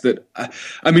complex that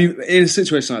in a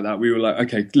situation like that, we were like,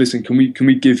 okay, listen, can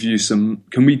we give you some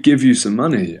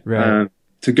money, right,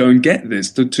 to go and get this,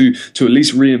 to at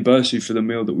least reimburse you for the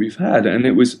meal that we've had? And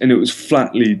it was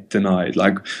flatly denied.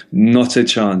 Not a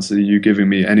chance of you giving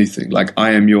me anything. I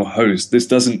am your host.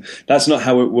 That's not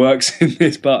how it works in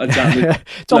this part of town.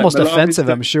 It's almost offensive,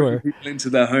 I'm sure. People into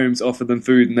their homes, offer them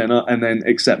food, and then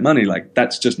accept money.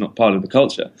 That's just not part of the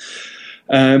culture.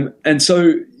 And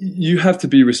so you have to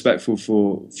be respectful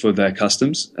for their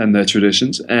customs and their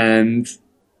traditions. And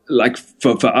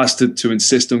for us to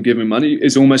insist on giving money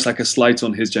is almost like a slight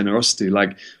on his generosity.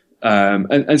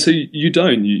 And so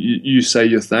you say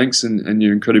your thanks and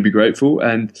you're incredibly grateful.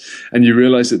 And you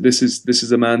realize that this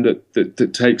is a man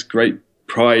that takes great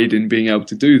pride in being able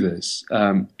to do this,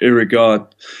 irregard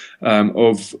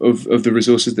of the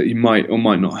resources that he might or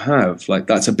might not have.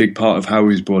 That's a big part of how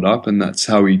he's brought up, and that's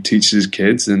how he teaches his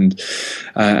kids, and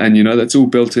that's all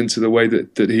built into the way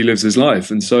that he lives his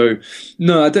life. And so,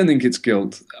 no, I don't think it's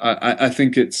guilt. I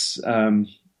think it's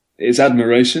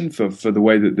admiration for the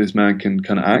way that this man can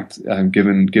kind of act,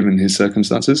 given his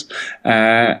circumstances,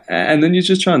 and then you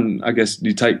just try and, I guess,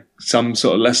 you take some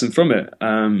sort of lesson from it.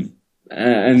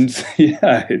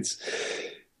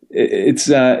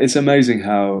 It's amazing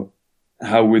how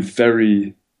with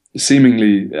very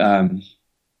seemingly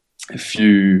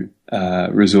few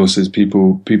resources,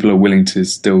 people are willing to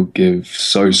still give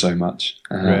so much.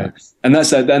 Right. And that's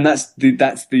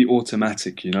the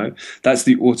automatic, that's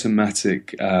the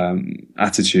automatic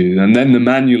attitude. And then the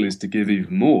manual is to give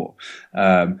even more.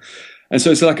 And so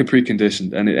it's like a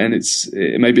precondition, and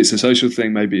maybe it's a social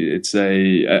thing, maybe it's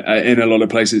in a lot of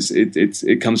places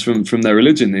it comes from their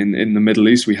religion. In the Middle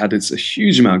East, we had a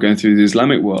huge amount going through the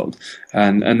Islamic world,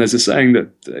 and there's a saying that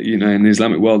in the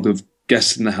Islamic world of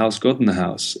guest in the house, God in the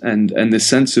house, and the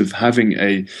sense of having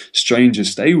a stranger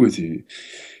stay with you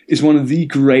is one of the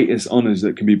greatest honors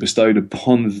that can be bestowed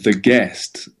upon the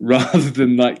guest rather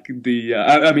than like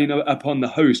upon the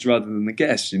host rather than the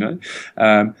guest, you know?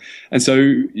 And so,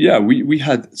 yeah, we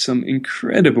had some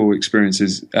incredible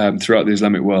experiences throughout the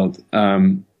Islamic world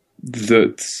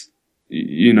that,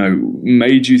 you know,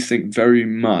 made you think very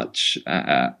much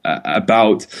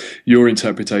about your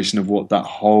interpretation of what that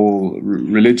whole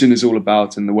religion is all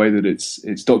about and the way that it's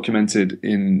documented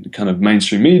in kind of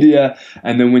mainstream media.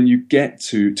 And then when you get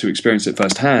to experience it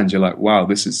firsthand, you're like, wow,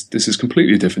 this is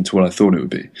completely different to what I thought it would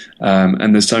be.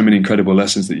 And there's so many incredible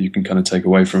lessons that you can kind of take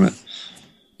away from it.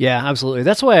 Yeah, absolutely.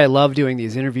 That's why I love doing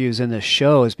these interviews and this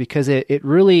show, is because it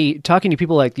really, talking to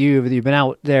people like you, that you've been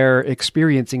out there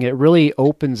experiencing it, really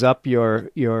opens up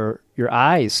your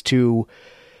eyes to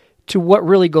what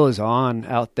really goes on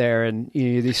out there. And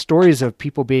you know, these stories of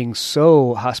people being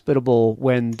so hospitable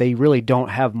when they really don't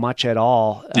have much at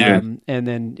all. Yeah. And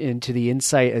then into the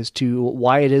insight as to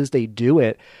why it is they do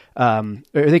it. I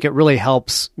think it really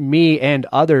helps me and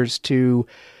others to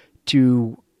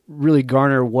really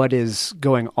garner what is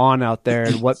going on out there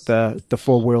and what the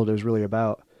full world is really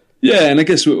about. Yeah, and I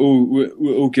guess we're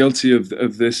all guilty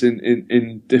of this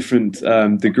in different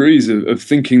degrees of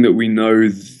thinking that we know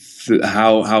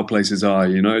how places are.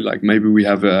 You know, like maybe we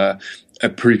have a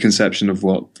preconception of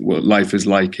what life is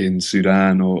like in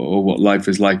Sudan or what life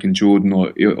is like in Jordan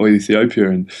or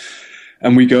Ethiopia,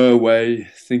 and we go away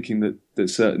thinking that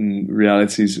certain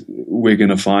realities we're going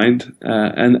to find,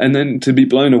 and then to be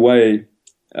blown away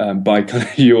by kind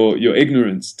of your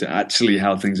ignorance to actually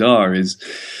how things are is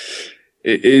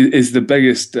the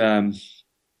biggest kind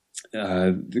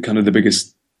of the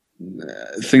biggest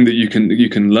thing that you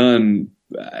can learn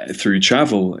through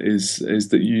travel is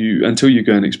that you, until you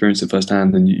go and experience it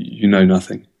firsthand, then you know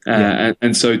nothing.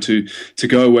 And so to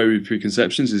go away with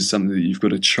preconceptions is something that you've got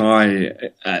to try,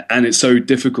 and it's so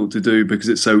difficult to do because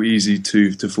it's so easy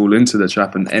to fall into the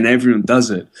trap, and everyone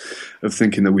does it, of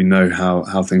thinking that we know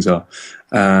how things are.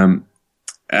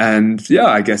 And yeah,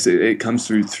 I guess it comes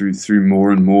through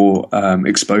more and more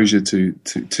exposure to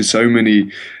so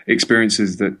many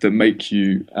experiences that make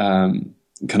you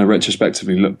kind of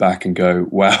retrospectively look back and go,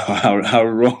 wow, how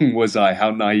wrong was I?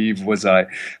 How naive was I?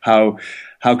 How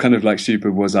kind of like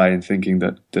stupid was I in thinking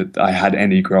that I had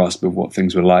any grasp of what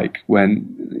things were like,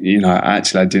 when, you know,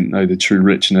 actually I didn't know the true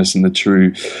richness and the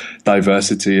true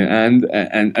diversity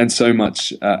and so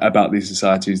much about these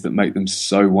societies that make them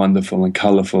so wonderful and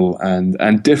colorful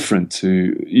and different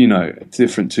to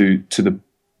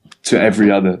every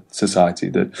other society,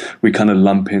 that we kind of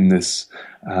lump in this.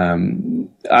 And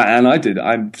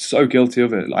I'm so guilty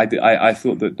of it. I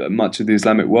thought that much of the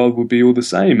Islamic world would be all the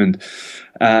same, and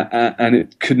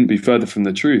it couldn't be further from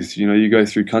the truth. You know, you go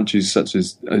through countries such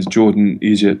as Jordan,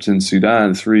 Egypt, and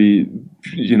Sudan, three,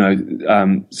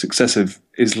 successive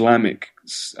Islamic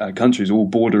countries, all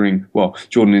bordering, well,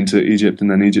 Jordan into Egypt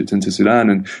and then Egypt into Sudan,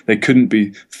 and they couldn't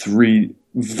be three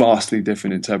vastly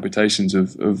different interpretations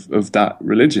of that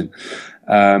religion.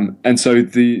 And so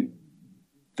the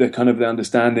kind of the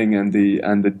understanding and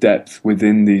the depth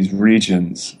within these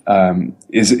regions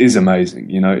is amazing.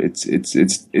 You know, it's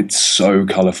so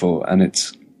colorful, and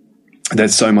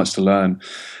there's so much to learn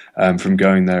from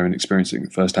going there and experiencing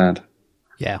it firsthand.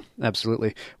 Yeah,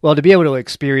 absolutely. Well, to be able to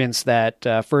experience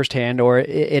that firsthand, or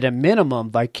at a minimum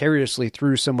vicariously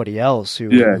through somebody else who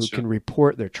can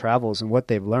report their travels and what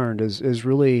they've learned is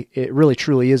really, it really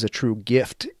truly is a true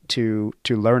gift to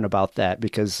learn about that,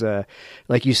 because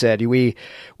like you said, we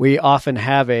often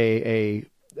have a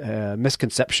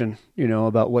misconception,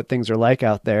 about what things are like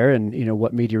out there, and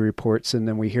what media reports, and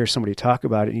then we hear somebody talk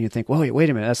about it and you think, well, wait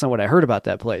a minute, that's not what I heard about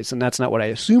that place, and that's not what I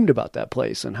assumed about that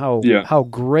place, and how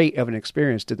great of an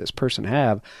experience did this person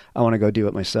have. I want to go do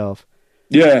it myself.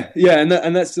 Yeah, and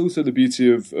that's also the beauty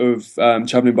of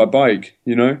traveling by bike.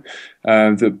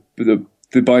 The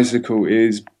bicycle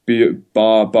is, be it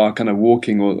bar kind of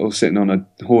walking or sitting on a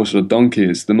horse or donkey,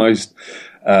 it's the most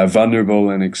vulnerable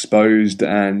and exposed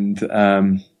and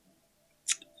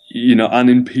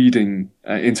unimpeding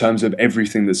in terms of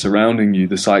everything that's surrounding you,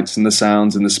 the sights and the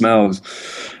sounds and the smells.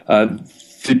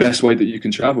 The best way that you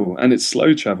can travel, and it's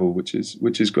slow travel, which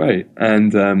is great.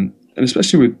 And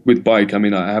especially with bike, I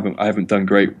mean, I haven't done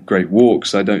great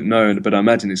walks. I don't know, but I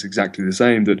imagine it's exactly the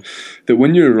same. That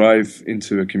when you arrive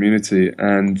into a community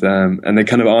and they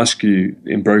kind of ask you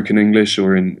in broken English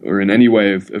or in any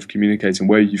way of communicating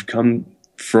where you've come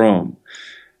from,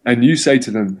 and you say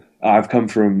to them, "I've come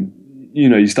from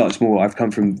you start small. I've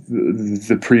come from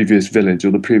the previous village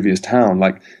or the previous town.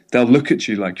 Like, they'll look at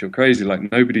you like you're crazy.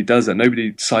 Like, nobody does that.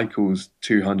 Nobody cycles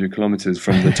 200 kilometers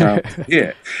from the town to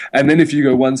here. And then if you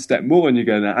go one step more and you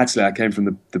go, no, actually, I came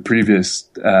from the previous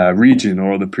region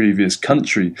or the previous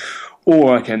country,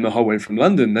 or I came the whole way from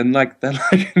London, then they're like,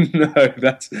 no,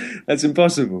 that's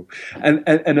impossible. And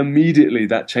immediately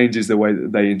that changes the way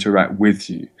that they interact with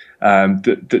you.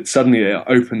 That suddenly it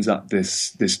opens up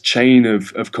this chain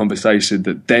of conversation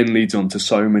that then leads on to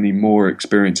so many more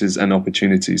experiences and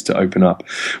opportunities to open up,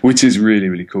 which is really,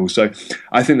 really cool. So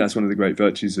I think that's one of the great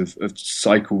virtues of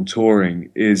cycle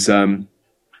touring is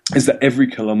that every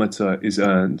kilometer is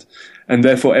earned, and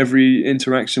therefore every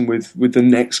interaction with the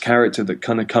next character that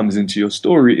kind of comes into your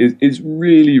story is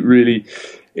really, really,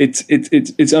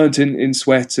 it's earned in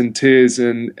sweat and tears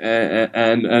and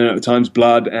at times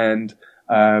blood and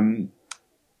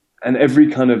every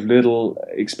kind of little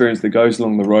experience that goes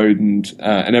along the road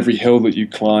and every hill that you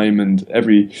climb and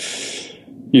every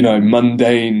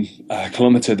mundane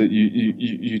kilometer that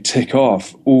you tick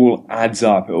off all adds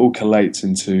up. It all collates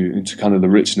into kind of the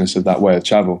richness of that way of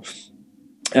travel.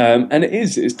 And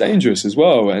it's dangerous as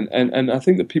well. And I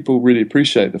think that people really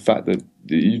appreciate the fact that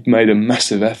you've made a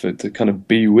massive effort to kind of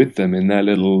be with them in their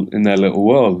little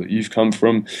world. That you've come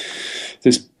from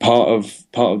this part of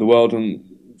the world and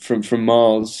from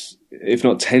miles, if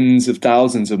not tens of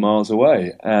thousands of miles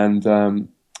away. And the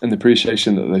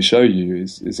appreciation that they show you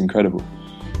is incredible.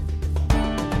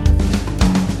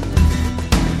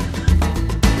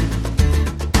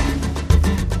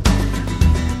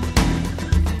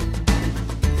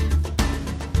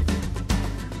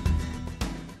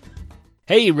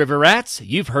 Hey, River Rats!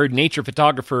 You've heard nature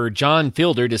photographer John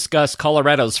Fielder discuss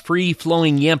Colorado's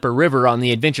free-flowing Yampa River on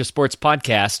the Adventure Sports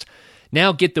Podcast.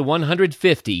 Now get the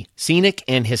 150 scenic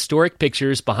and historic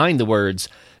pictures behind the words.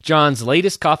 John's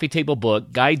latest coffee table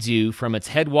book guides you from its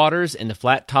headwaters in the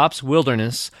Flat Tops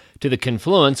Wilderness to the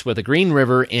confluence with the Green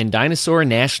River and Dinosaur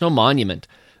National Monument.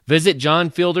 Visit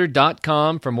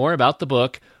johnfielder.com for more about the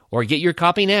book, or get your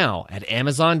copy now at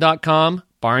amazon.com,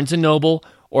 Barnes & Noble,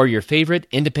 or your favorite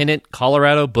independent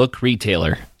Colorado book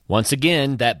retailer. Once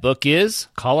again, that book is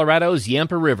Colorado's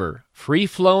Yampa River,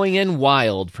 free-flowing and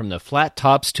wild from the flat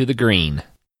tops to the green.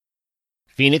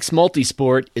 Phoenix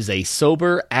Multisport is a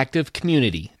sober, active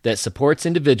community that supports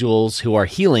individuals who are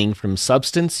healing from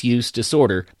substance use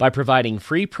disorder by providing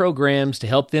free programs to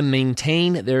help them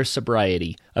maintain their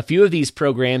sobriety. A few of these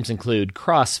programs include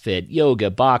CrossFit,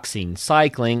 yoga, boxing,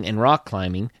 cycling, and rock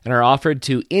climbing, and are offered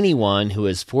to anyone who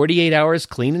is 48 hours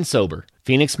clean and sober.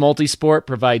 Phoenix Multisport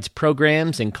provides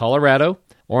programs in Colorado,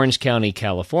 Orange County,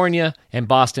 California, and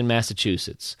Boston,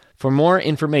 Massachusetts. For more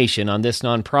information on this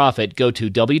nonprofit, go to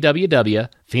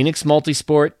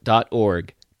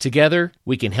www.phoenixmultisport.org. Together,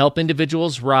 we can help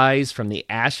individuals rise from the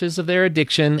ashes of their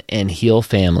addiction and heal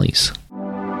families.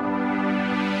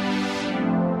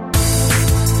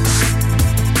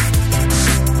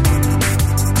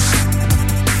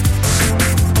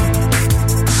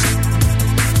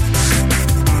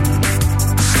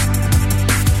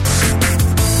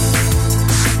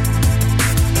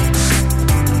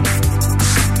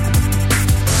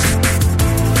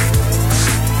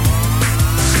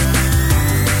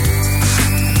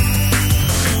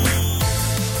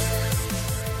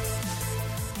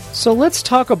 So let's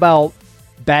talk about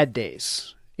bad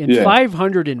days. In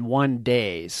 501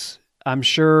 days, I'm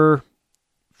sure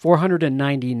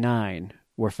 499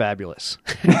 were fabulous.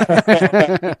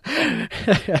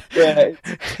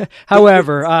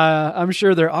 However, I'm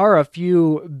sure there are a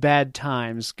few bad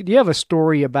times. Do you have a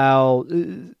story about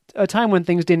a time when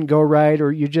things didn't go right,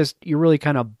 or you really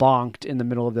kind of bonked in the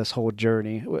middle of this whole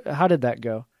journey? How did that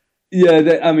go? Yeah,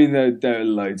 there are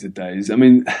loads of days. I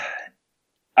mean,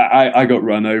 I got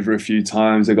run over a few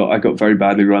times. I got very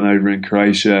badly run over in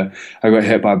Croatia. I got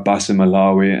hit by a bus in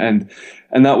Malawi,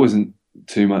 and that wasn't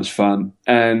too much fun.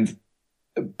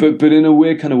 But in a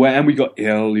weird kind of way, and we got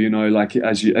ill, like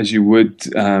as you would,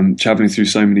 traveling through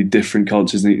so many different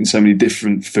cultures and eating so many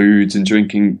different foods and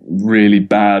drinking really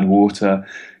bad water,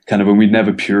 kind of, and we'd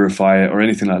never purify it or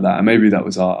anything like that. And maybe that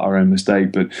was our own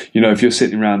mistake. But, if you're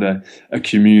sitting around a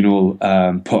communal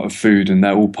pot of food and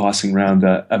they're all passing around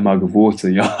a mug of water,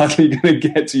 you're hardly going to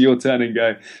get to your turn and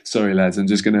go, sorry, lads, I'm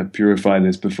just going to purify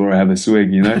this before I have a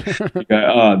swig, You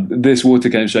go, this water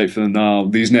came straight from the Nile.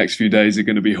 These next few days are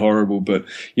going to be horrible. But,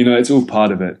 it's all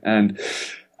part of it. And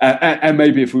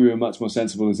maybe if we were much more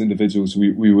sensible as individuals,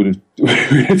 we would have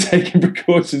taken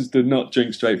precautions to not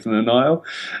drink straight from the Nile.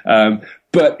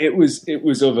 But it was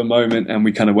of a moment, and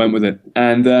we kind of went with it.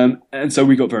 And so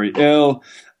we got very ill.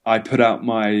 I put out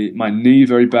my knee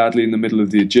very badly in the middle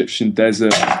of the Egyptian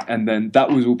desert, and then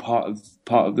that was all part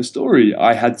of the story.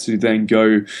 I had to then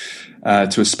go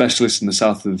to a specialist in the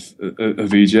south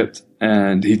of Egypt,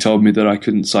 and he told me that I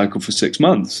couldn't cycle for 6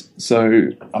 months. So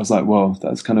I was like, well,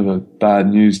 that's kind of a bad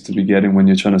news to be getting when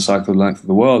you're trying to cycle the length of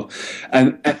the world.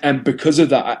 And because of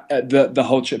that, the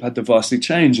whole trip had to vastly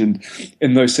change. And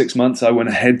in those 6 months, I went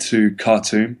ahead to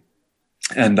Khartoum,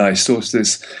 and I sourced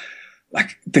this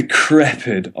like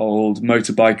decrepit old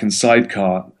motorbike and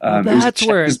sidecar. That's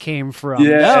where it came from.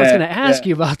 Yeah, I was going to ask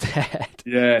you about that.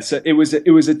 Yeah, so it was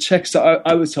a check. So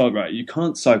I was told, right, you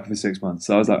can't cycle for 6 months.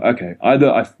 So I was like, okay,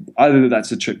 either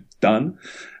that's a trip done,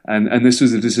 and this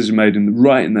was a decision made in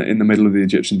the middle of the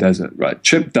Egyptian desert, right?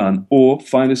 Trip done, or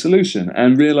find a solution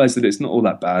and realize that it's not all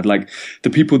that bad. Like the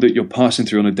people that you're passing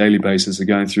through on a daily basis are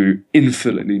going through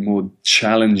infinitely more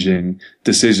challenging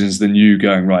decisions than you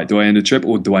going, right, do I end a trip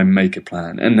or do I make a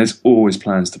plan? And there's always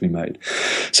plans to be made.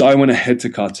 So I went ahead to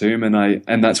Khartoum,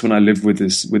 and that's when I lived with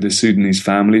this Sudanese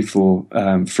family for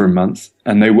a month.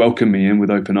 And they welcomed me in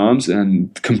with open arms,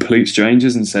 and complete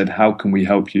strangers, and said, how can we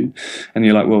help you? And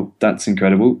you're like, well, that's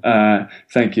incredible.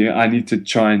 Thank you. I need to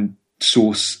try and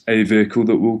source a vehicle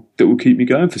that will keep me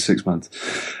going for 6 months.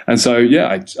 And so,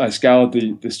 yeah, I scoured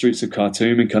the streets of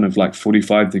Khartoum in kind of like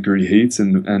 45-degree heat,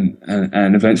 and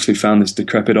eventually found this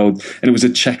decrepit old, and it was a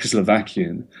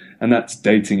Czechoslovakian, and that's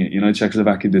dating it.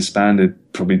 Czechoslovakia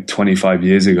disbanded probably 25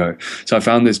 years ago. So I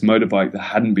found this motorbike that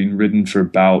hadn't been ridden for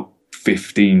about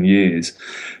 15 years,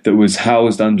 that was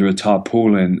housed under a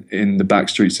tarpaulin in the back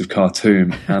streets of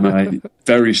Khartoum. And I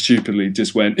very stupidly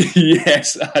just went,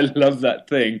 yes, I love that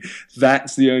thing.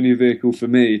 That's the only vehicle for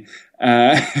me.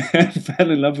 Fell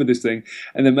in love with this thing,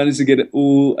 and then managed to get it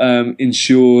all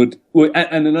insured. Well,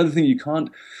 and another thing,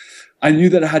 I knew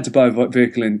that I had to buy a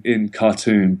vehicle in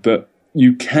Khartoum, but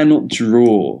you cannot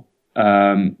draw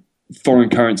foreign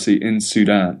currency in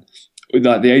Sudan.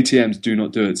 Like the ATMs do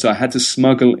not do it. So I had to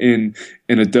smuggle in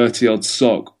a dirty old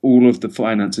sock all of the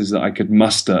finances that I could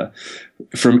muster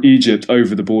from Egypt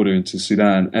over the border into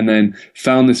Sudan, and then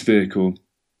found this vehicle.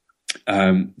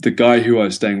 The guy who I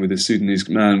was staying with, this Sudanese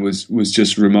man, was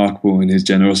just remarkable in his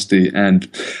generosity, and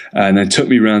then took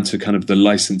me around to kind of the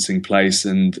licensing place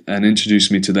and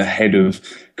introduced me to the head of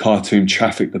Khartoum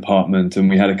traffic department, and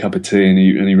we had a cup of tea, and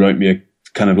he wrote me a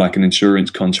kind of like an insurance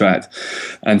contract,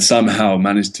 and somehow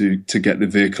managed to get the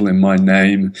vehicle in my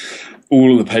name.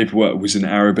 All of the paperwork was in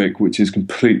Arabic, which is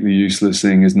completely useless,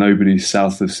 seeing as nobody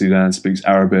south of Sudan speaks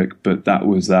Arabic, but that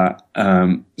was that.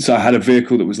 So I had a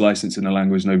vehicle that was licensed in a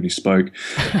language nobody spoke,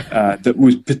 that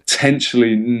was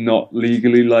potentially not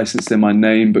legally licensed in my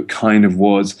name, but kind of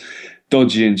was.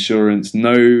 Dodgy insurance,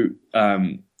 no...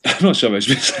 I'm not sure I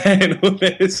should be saying all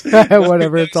this.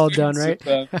 Whatever, it's all done, right?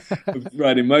 Of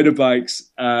riding motorbikes,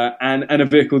 and a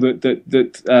vehicle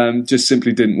that just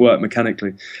simply didn't work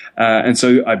mechanically. And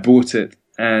so I bought it,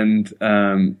 and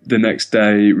the next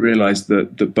day realized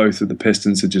that both of the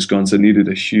pistons had just gone, so needed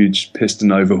a huge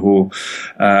piston overhaul.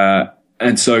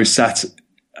 And so sat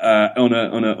on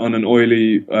an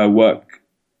oily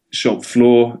workshop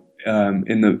floor,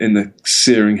 in the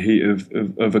searing heat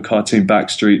of a Khartoum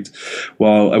back street,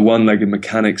 while a one-legged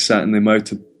mechanic sat in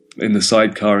the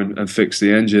sidecar and fixed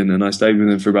the engine. And I stayed with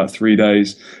him for about 3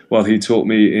 days while he taught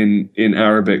me in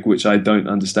Arabic, which I don't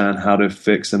understand, how to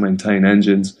fix and maintain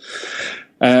engines.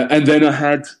 And then I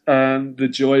had the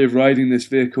joy of riding this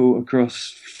vehicle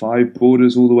across 5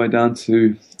 borders all the way down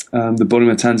to the bottom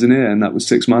of Tanzania, and that was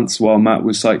 6 months while Matt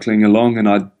was cycling along, and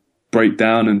I'd break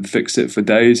down and fix it for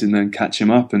days, and then catch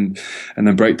him up, and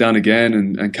then break down again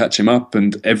and catch him up.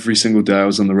 And every single day I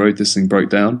was on the road, this thing broke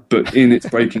down. But in its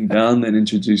breaking down, then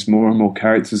introduced more and more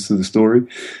characters to the story,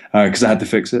 because I had to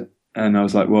fix it. And I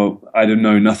was like, well, I don't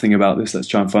know nothing about this. Let's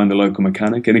try and find a local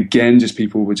mechanic. And again, just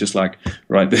people were just like,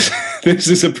 right, this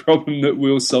is a problem that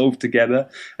we'll solve together.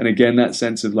 And again, that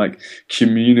sense of like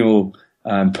communal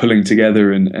pulling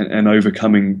together and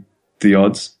overcoming the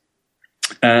odds.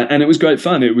 And it was great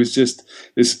fun. It was just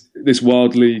this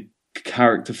wildly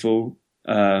characterful,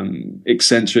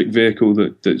 eccentric vehicle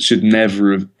that should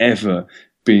never have ever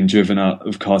been driven out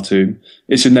of Khartoum.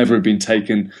 It should never have been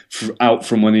taken out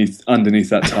from underneath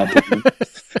that tarpaulin.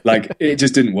 Like, it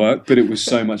just didn't work, but it was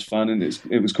so much fun, and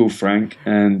it was called Frank,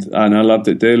 and I loved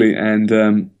it dearly. And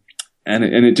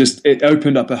it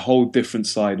opened up a whole different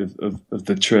side of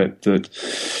the trip. That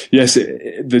yes,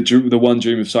 the one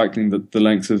dream of cycling the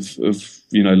length of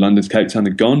London to Cape Town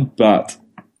had gone, but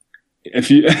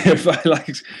if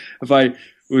I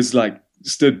was like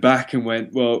stood back and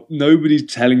went, well, nobody's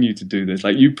telling you to do this.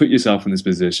 Like, you put yourself in this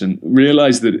position,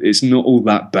 realize that it's not all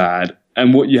that bad,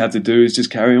 and what you have to do is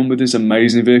just carry on with this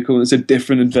amazing vehicle. It's a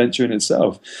different adventure in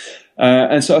itself.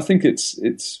 And so I think it's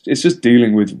just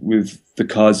dealing with the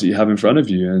cards that you have in front of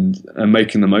you and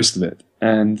making the most of it,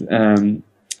 and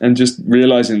just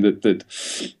realizing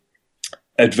that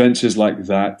adventures like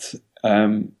that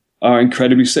are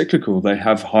incredibly cyclical. They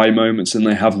have high moments and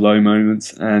they have low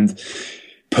moments, and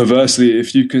perversely,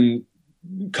 if you can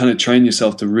kind of train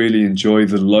yourself to really enjoy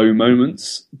the low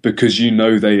moments because you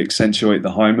know they accentuate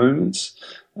the high moments.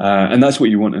 And that's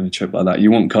what you want in a trip like that. You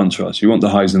want contrast. You want the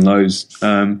highs and lows,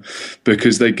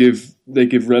 because they give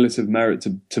relative merit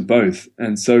to both.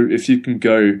 And so if you can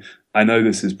go, I know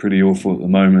this is pretty awful at the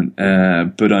moment,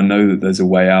 but I know that there's a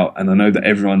way out, and I know that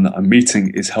everyone that I'm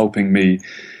meeting is helping me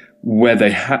where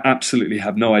they absolutely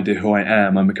have no idea who I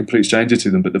am. I'm a complete stranger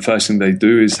to them, but the first thing they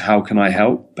do is, how can I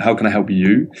help? How can I help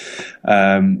you?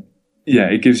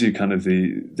 It gives you kind of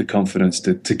the confidence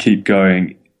to keep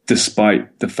going,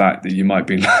 despite the fact that you might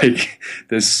be like,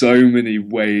 there's so many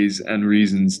ways and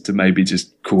reasons to maybe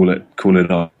just call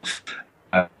it off.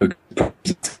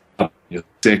 You're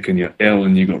sick and you're ill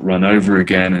and you got run over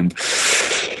again,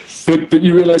 but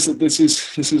you realize that this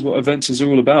is what adventures are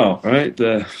all about, right?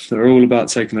 They're all about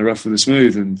taking the rough with the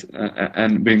smooth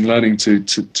and learning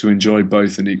to enjoy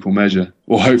both in equal measure,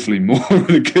 or hopefully more of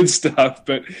the good stuff,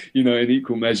 but in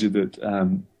equal measure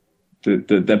that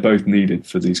they're both needed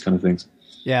for these kind of things.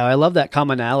 Yeah, I love that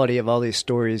commonality of all these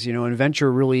stories.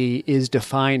 Adventure really is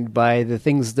defined by the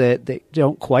things that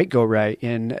don't quite go right,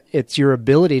 and it's your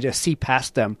ability to see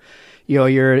past them.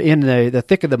 You're in the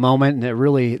thick of the moment, and it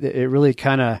really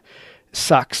kind of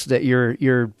sucks that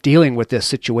you're dealing with this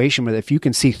situation. But if you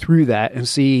can see through that and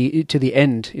see to the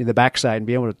end, in the backside, and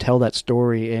be able to tell that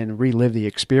story and relive the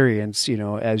experience,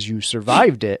 as you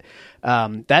survived it,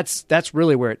 that's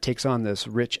really where it takes on this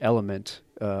rich element.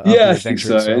 I think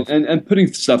so. And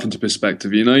putting stuff into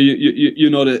perspective, you're not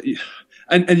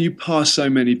and you pass so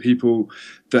many people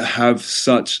that have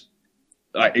such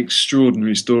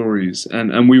extraordinary stories,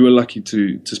 and we were lucky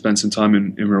to spend some time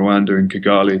in Rwanda, in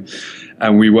Kigali,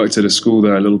 and we worked at a school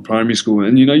there, a little primary school,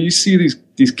 and you see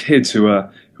these kids who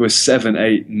are 7,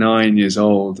 8, 9 years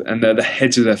old, and they're the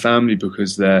heads of their family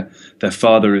because their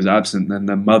father is absent and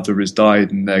their mother has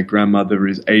died and their grandmother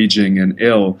is aging and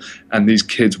ill, and these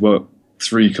kids walk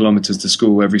 3 kilometers to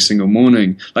school every single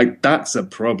morning. Like, that's a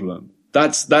problem.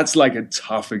 That's like a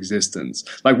tough existence.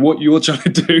 Like, what you're trying to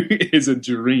do is a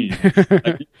dream.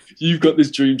 Like, you've got this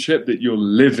dream trip that you're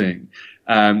living.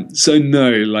 So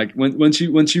no, like once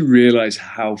you realize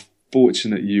how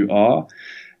fortunate you are,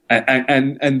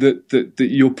 and that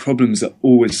your problems are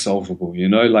always solvable,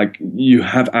 like you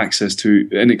have access to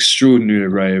an extraordinary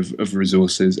array of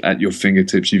resources at your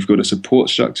fingertips. You've got a support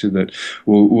structure that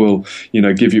will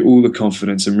give you all the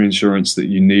confidence and reassurance that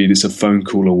you need. It's a phone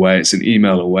call away. It's an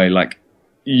email away. Like,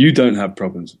 you don't have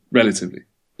problems relatively.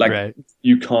 Like, right.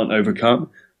 You can't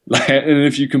overcome. Like, and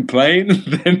if you complain,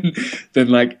 then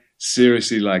like,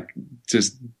 seriously, like,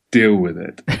 just deal with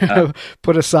it.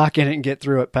 Put a sock in it and get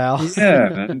through it, pal. Yeah,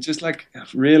 man. Just like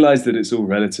realize that it's all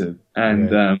relative, and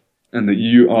that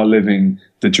you are living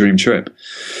the dream trip,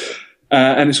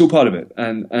 and it's all part of it.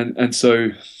 And so,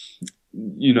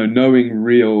 knowing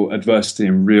real adversity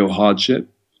and real hardship,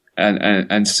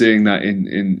 and seeing that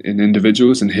in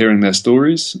individuals and hearing their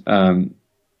stories,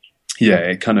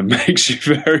 it kind of makes you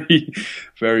very,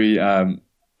 very,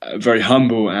 very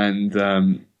humble,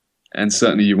 and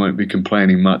certainly you won't be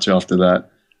complaining much after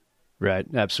that. Right,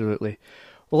 absolutely.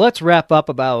 Well, let's wrap up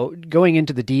about going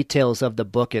into the details of the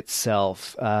book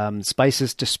itself.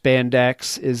 Spices to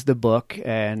Spandex is the book,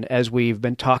 and as we've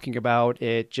been talking about,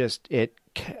 it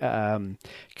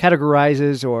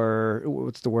categorizes, or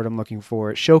what's the word I'm looking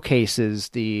for? It showcases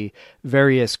the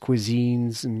various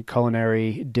cuisines and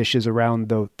culinary dishes around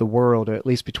the world, or at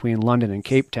least between London and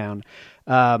Cape Town.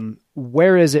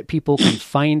 Where is it people can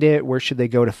find it? Where should they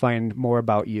go to find more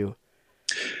about you?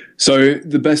 So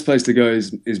the best place to go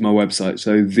is my website,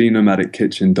 so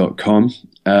thenomadickitchen.com.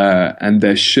 And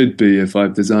there should be, if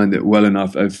I've designed it well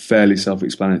enough, a fairly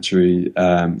self-explanatory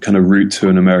kind of route to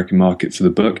an American market for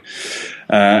the book.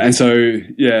 And so,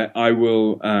 I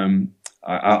will...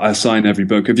 I sign every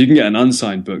book. If you can get an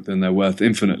unsigned book, then they're worth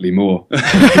infinitely more.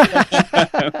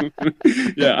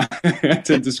 Yeah, I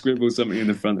tend to scribble something in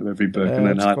the front of every book, and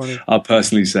then I'll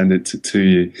personally send it to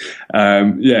you.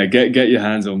 Get your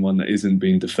hands on one that isn't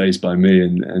being defaced by me,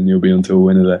 and you'll be onto a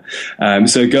winner there.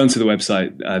 So go onto the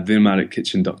website,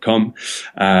 thenomadickitchen.com,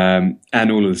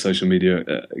 and all of the social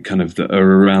media kind of that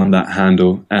are around that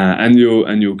handle, and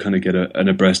you'll kind of get an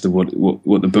abreast of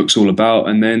what the book's all about,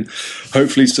 and then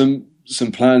hopefully some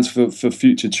some plans for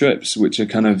future trips, which are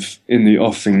kind of in the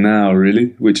offing now, really,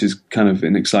 which is kind of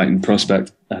an exciting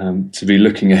prospect, to be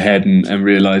looking ahead and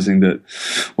realizing that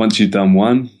once you've done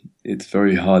one, it's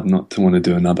very hard not to want to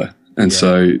do another. And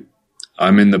so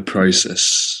I'm in the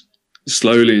process,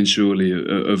 slowly and surely,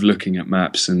 of looking at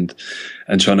maps and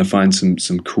trying to find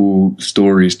some cool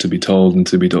stories to be told and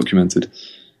to be documented.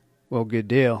 Well, good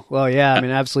deal. Well, yeah, I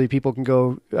mean, absolutely. People can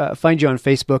go find you on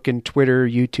Facebook and Twitter,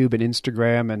 YouTube, and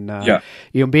Instagram. And,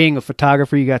 you know, being a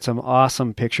photographer, you got some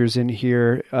awesome pictures in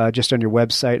here just on your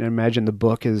website. And I imagine the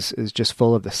book is just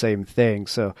full of the same thing.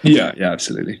 So yeah,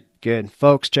 absolutely. Good.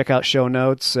 Folks, check out show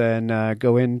notes and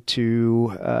go in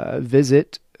to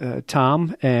visit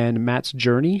Tom and Matt's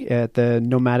journey at the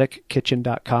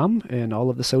nomadickitchen.com and all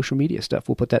of the social media stuff.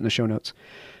 We'll put that in the show notes.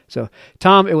 So,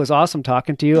 Tom, it was awesome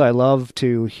talking to you. I love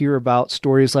to hear about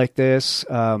stories like this.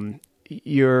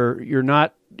 You're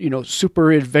not, you know,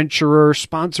 super adventurer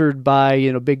sponsored by,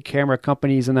 you know, big camera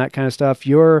companies and that kind of stuff.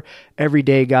 You're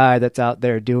everyday guy that's out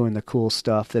there doing the cool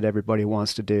stuff that everybody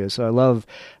wants to do. So I love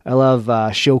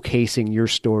showcasing your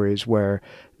stories where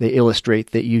they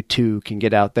illustrate that you too can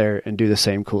get out there and do the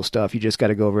same cool stuff. You just got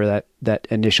to go over that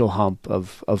initial hump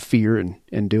of fear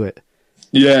and do it.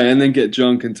 Yeah, and then get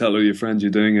drunk and tell all your friends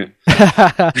you're doing it.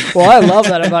 Well, I love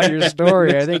that about your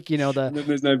story. I think, you know,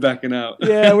 there's no backing out.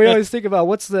 Yeah, we always think about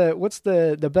what's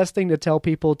the best thing to tell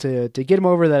people to get them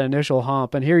over that initial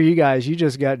hump. And here you guys, you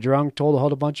just got drunk, told a whole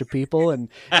bunch of people, and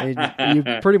you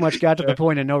pretty much got to the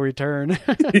point of no return.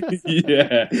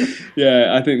 Yeah,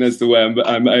 I think that's the way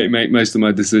I make most of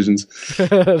my decisions.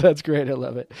 That's great. I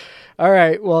love it. All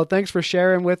right. Well, thanks for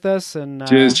sharing with us. And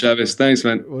cheers, Travis. Thanks,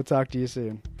 man. We'll talk to you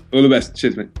soon. All the best.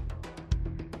 Cheers, mate.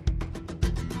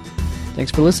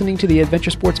 Thanks for listening to the Adventure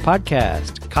Sports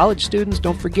Podcast. College students,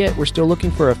 don't forget, we're still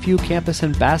looking for a few campus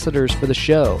ambassadors for the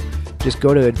show. Just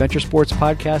go to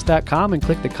adventuresportspodcast.com and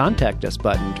click the Contact Us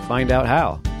button to find out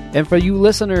how. And for you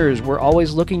listeners, we're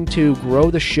always looking to grow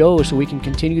the show so we can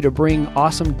continue to bring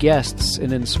awesome guests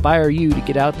and inspire you to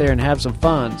get out there and have some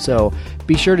fun. So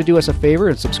be sure to do us a favor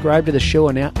and subscribe to the show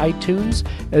on iTunes,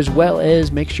 as well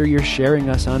as make sure you're sharing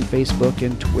us on Facebook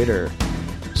and Twitter.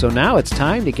 So now it's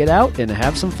time to get out and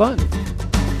have some fun.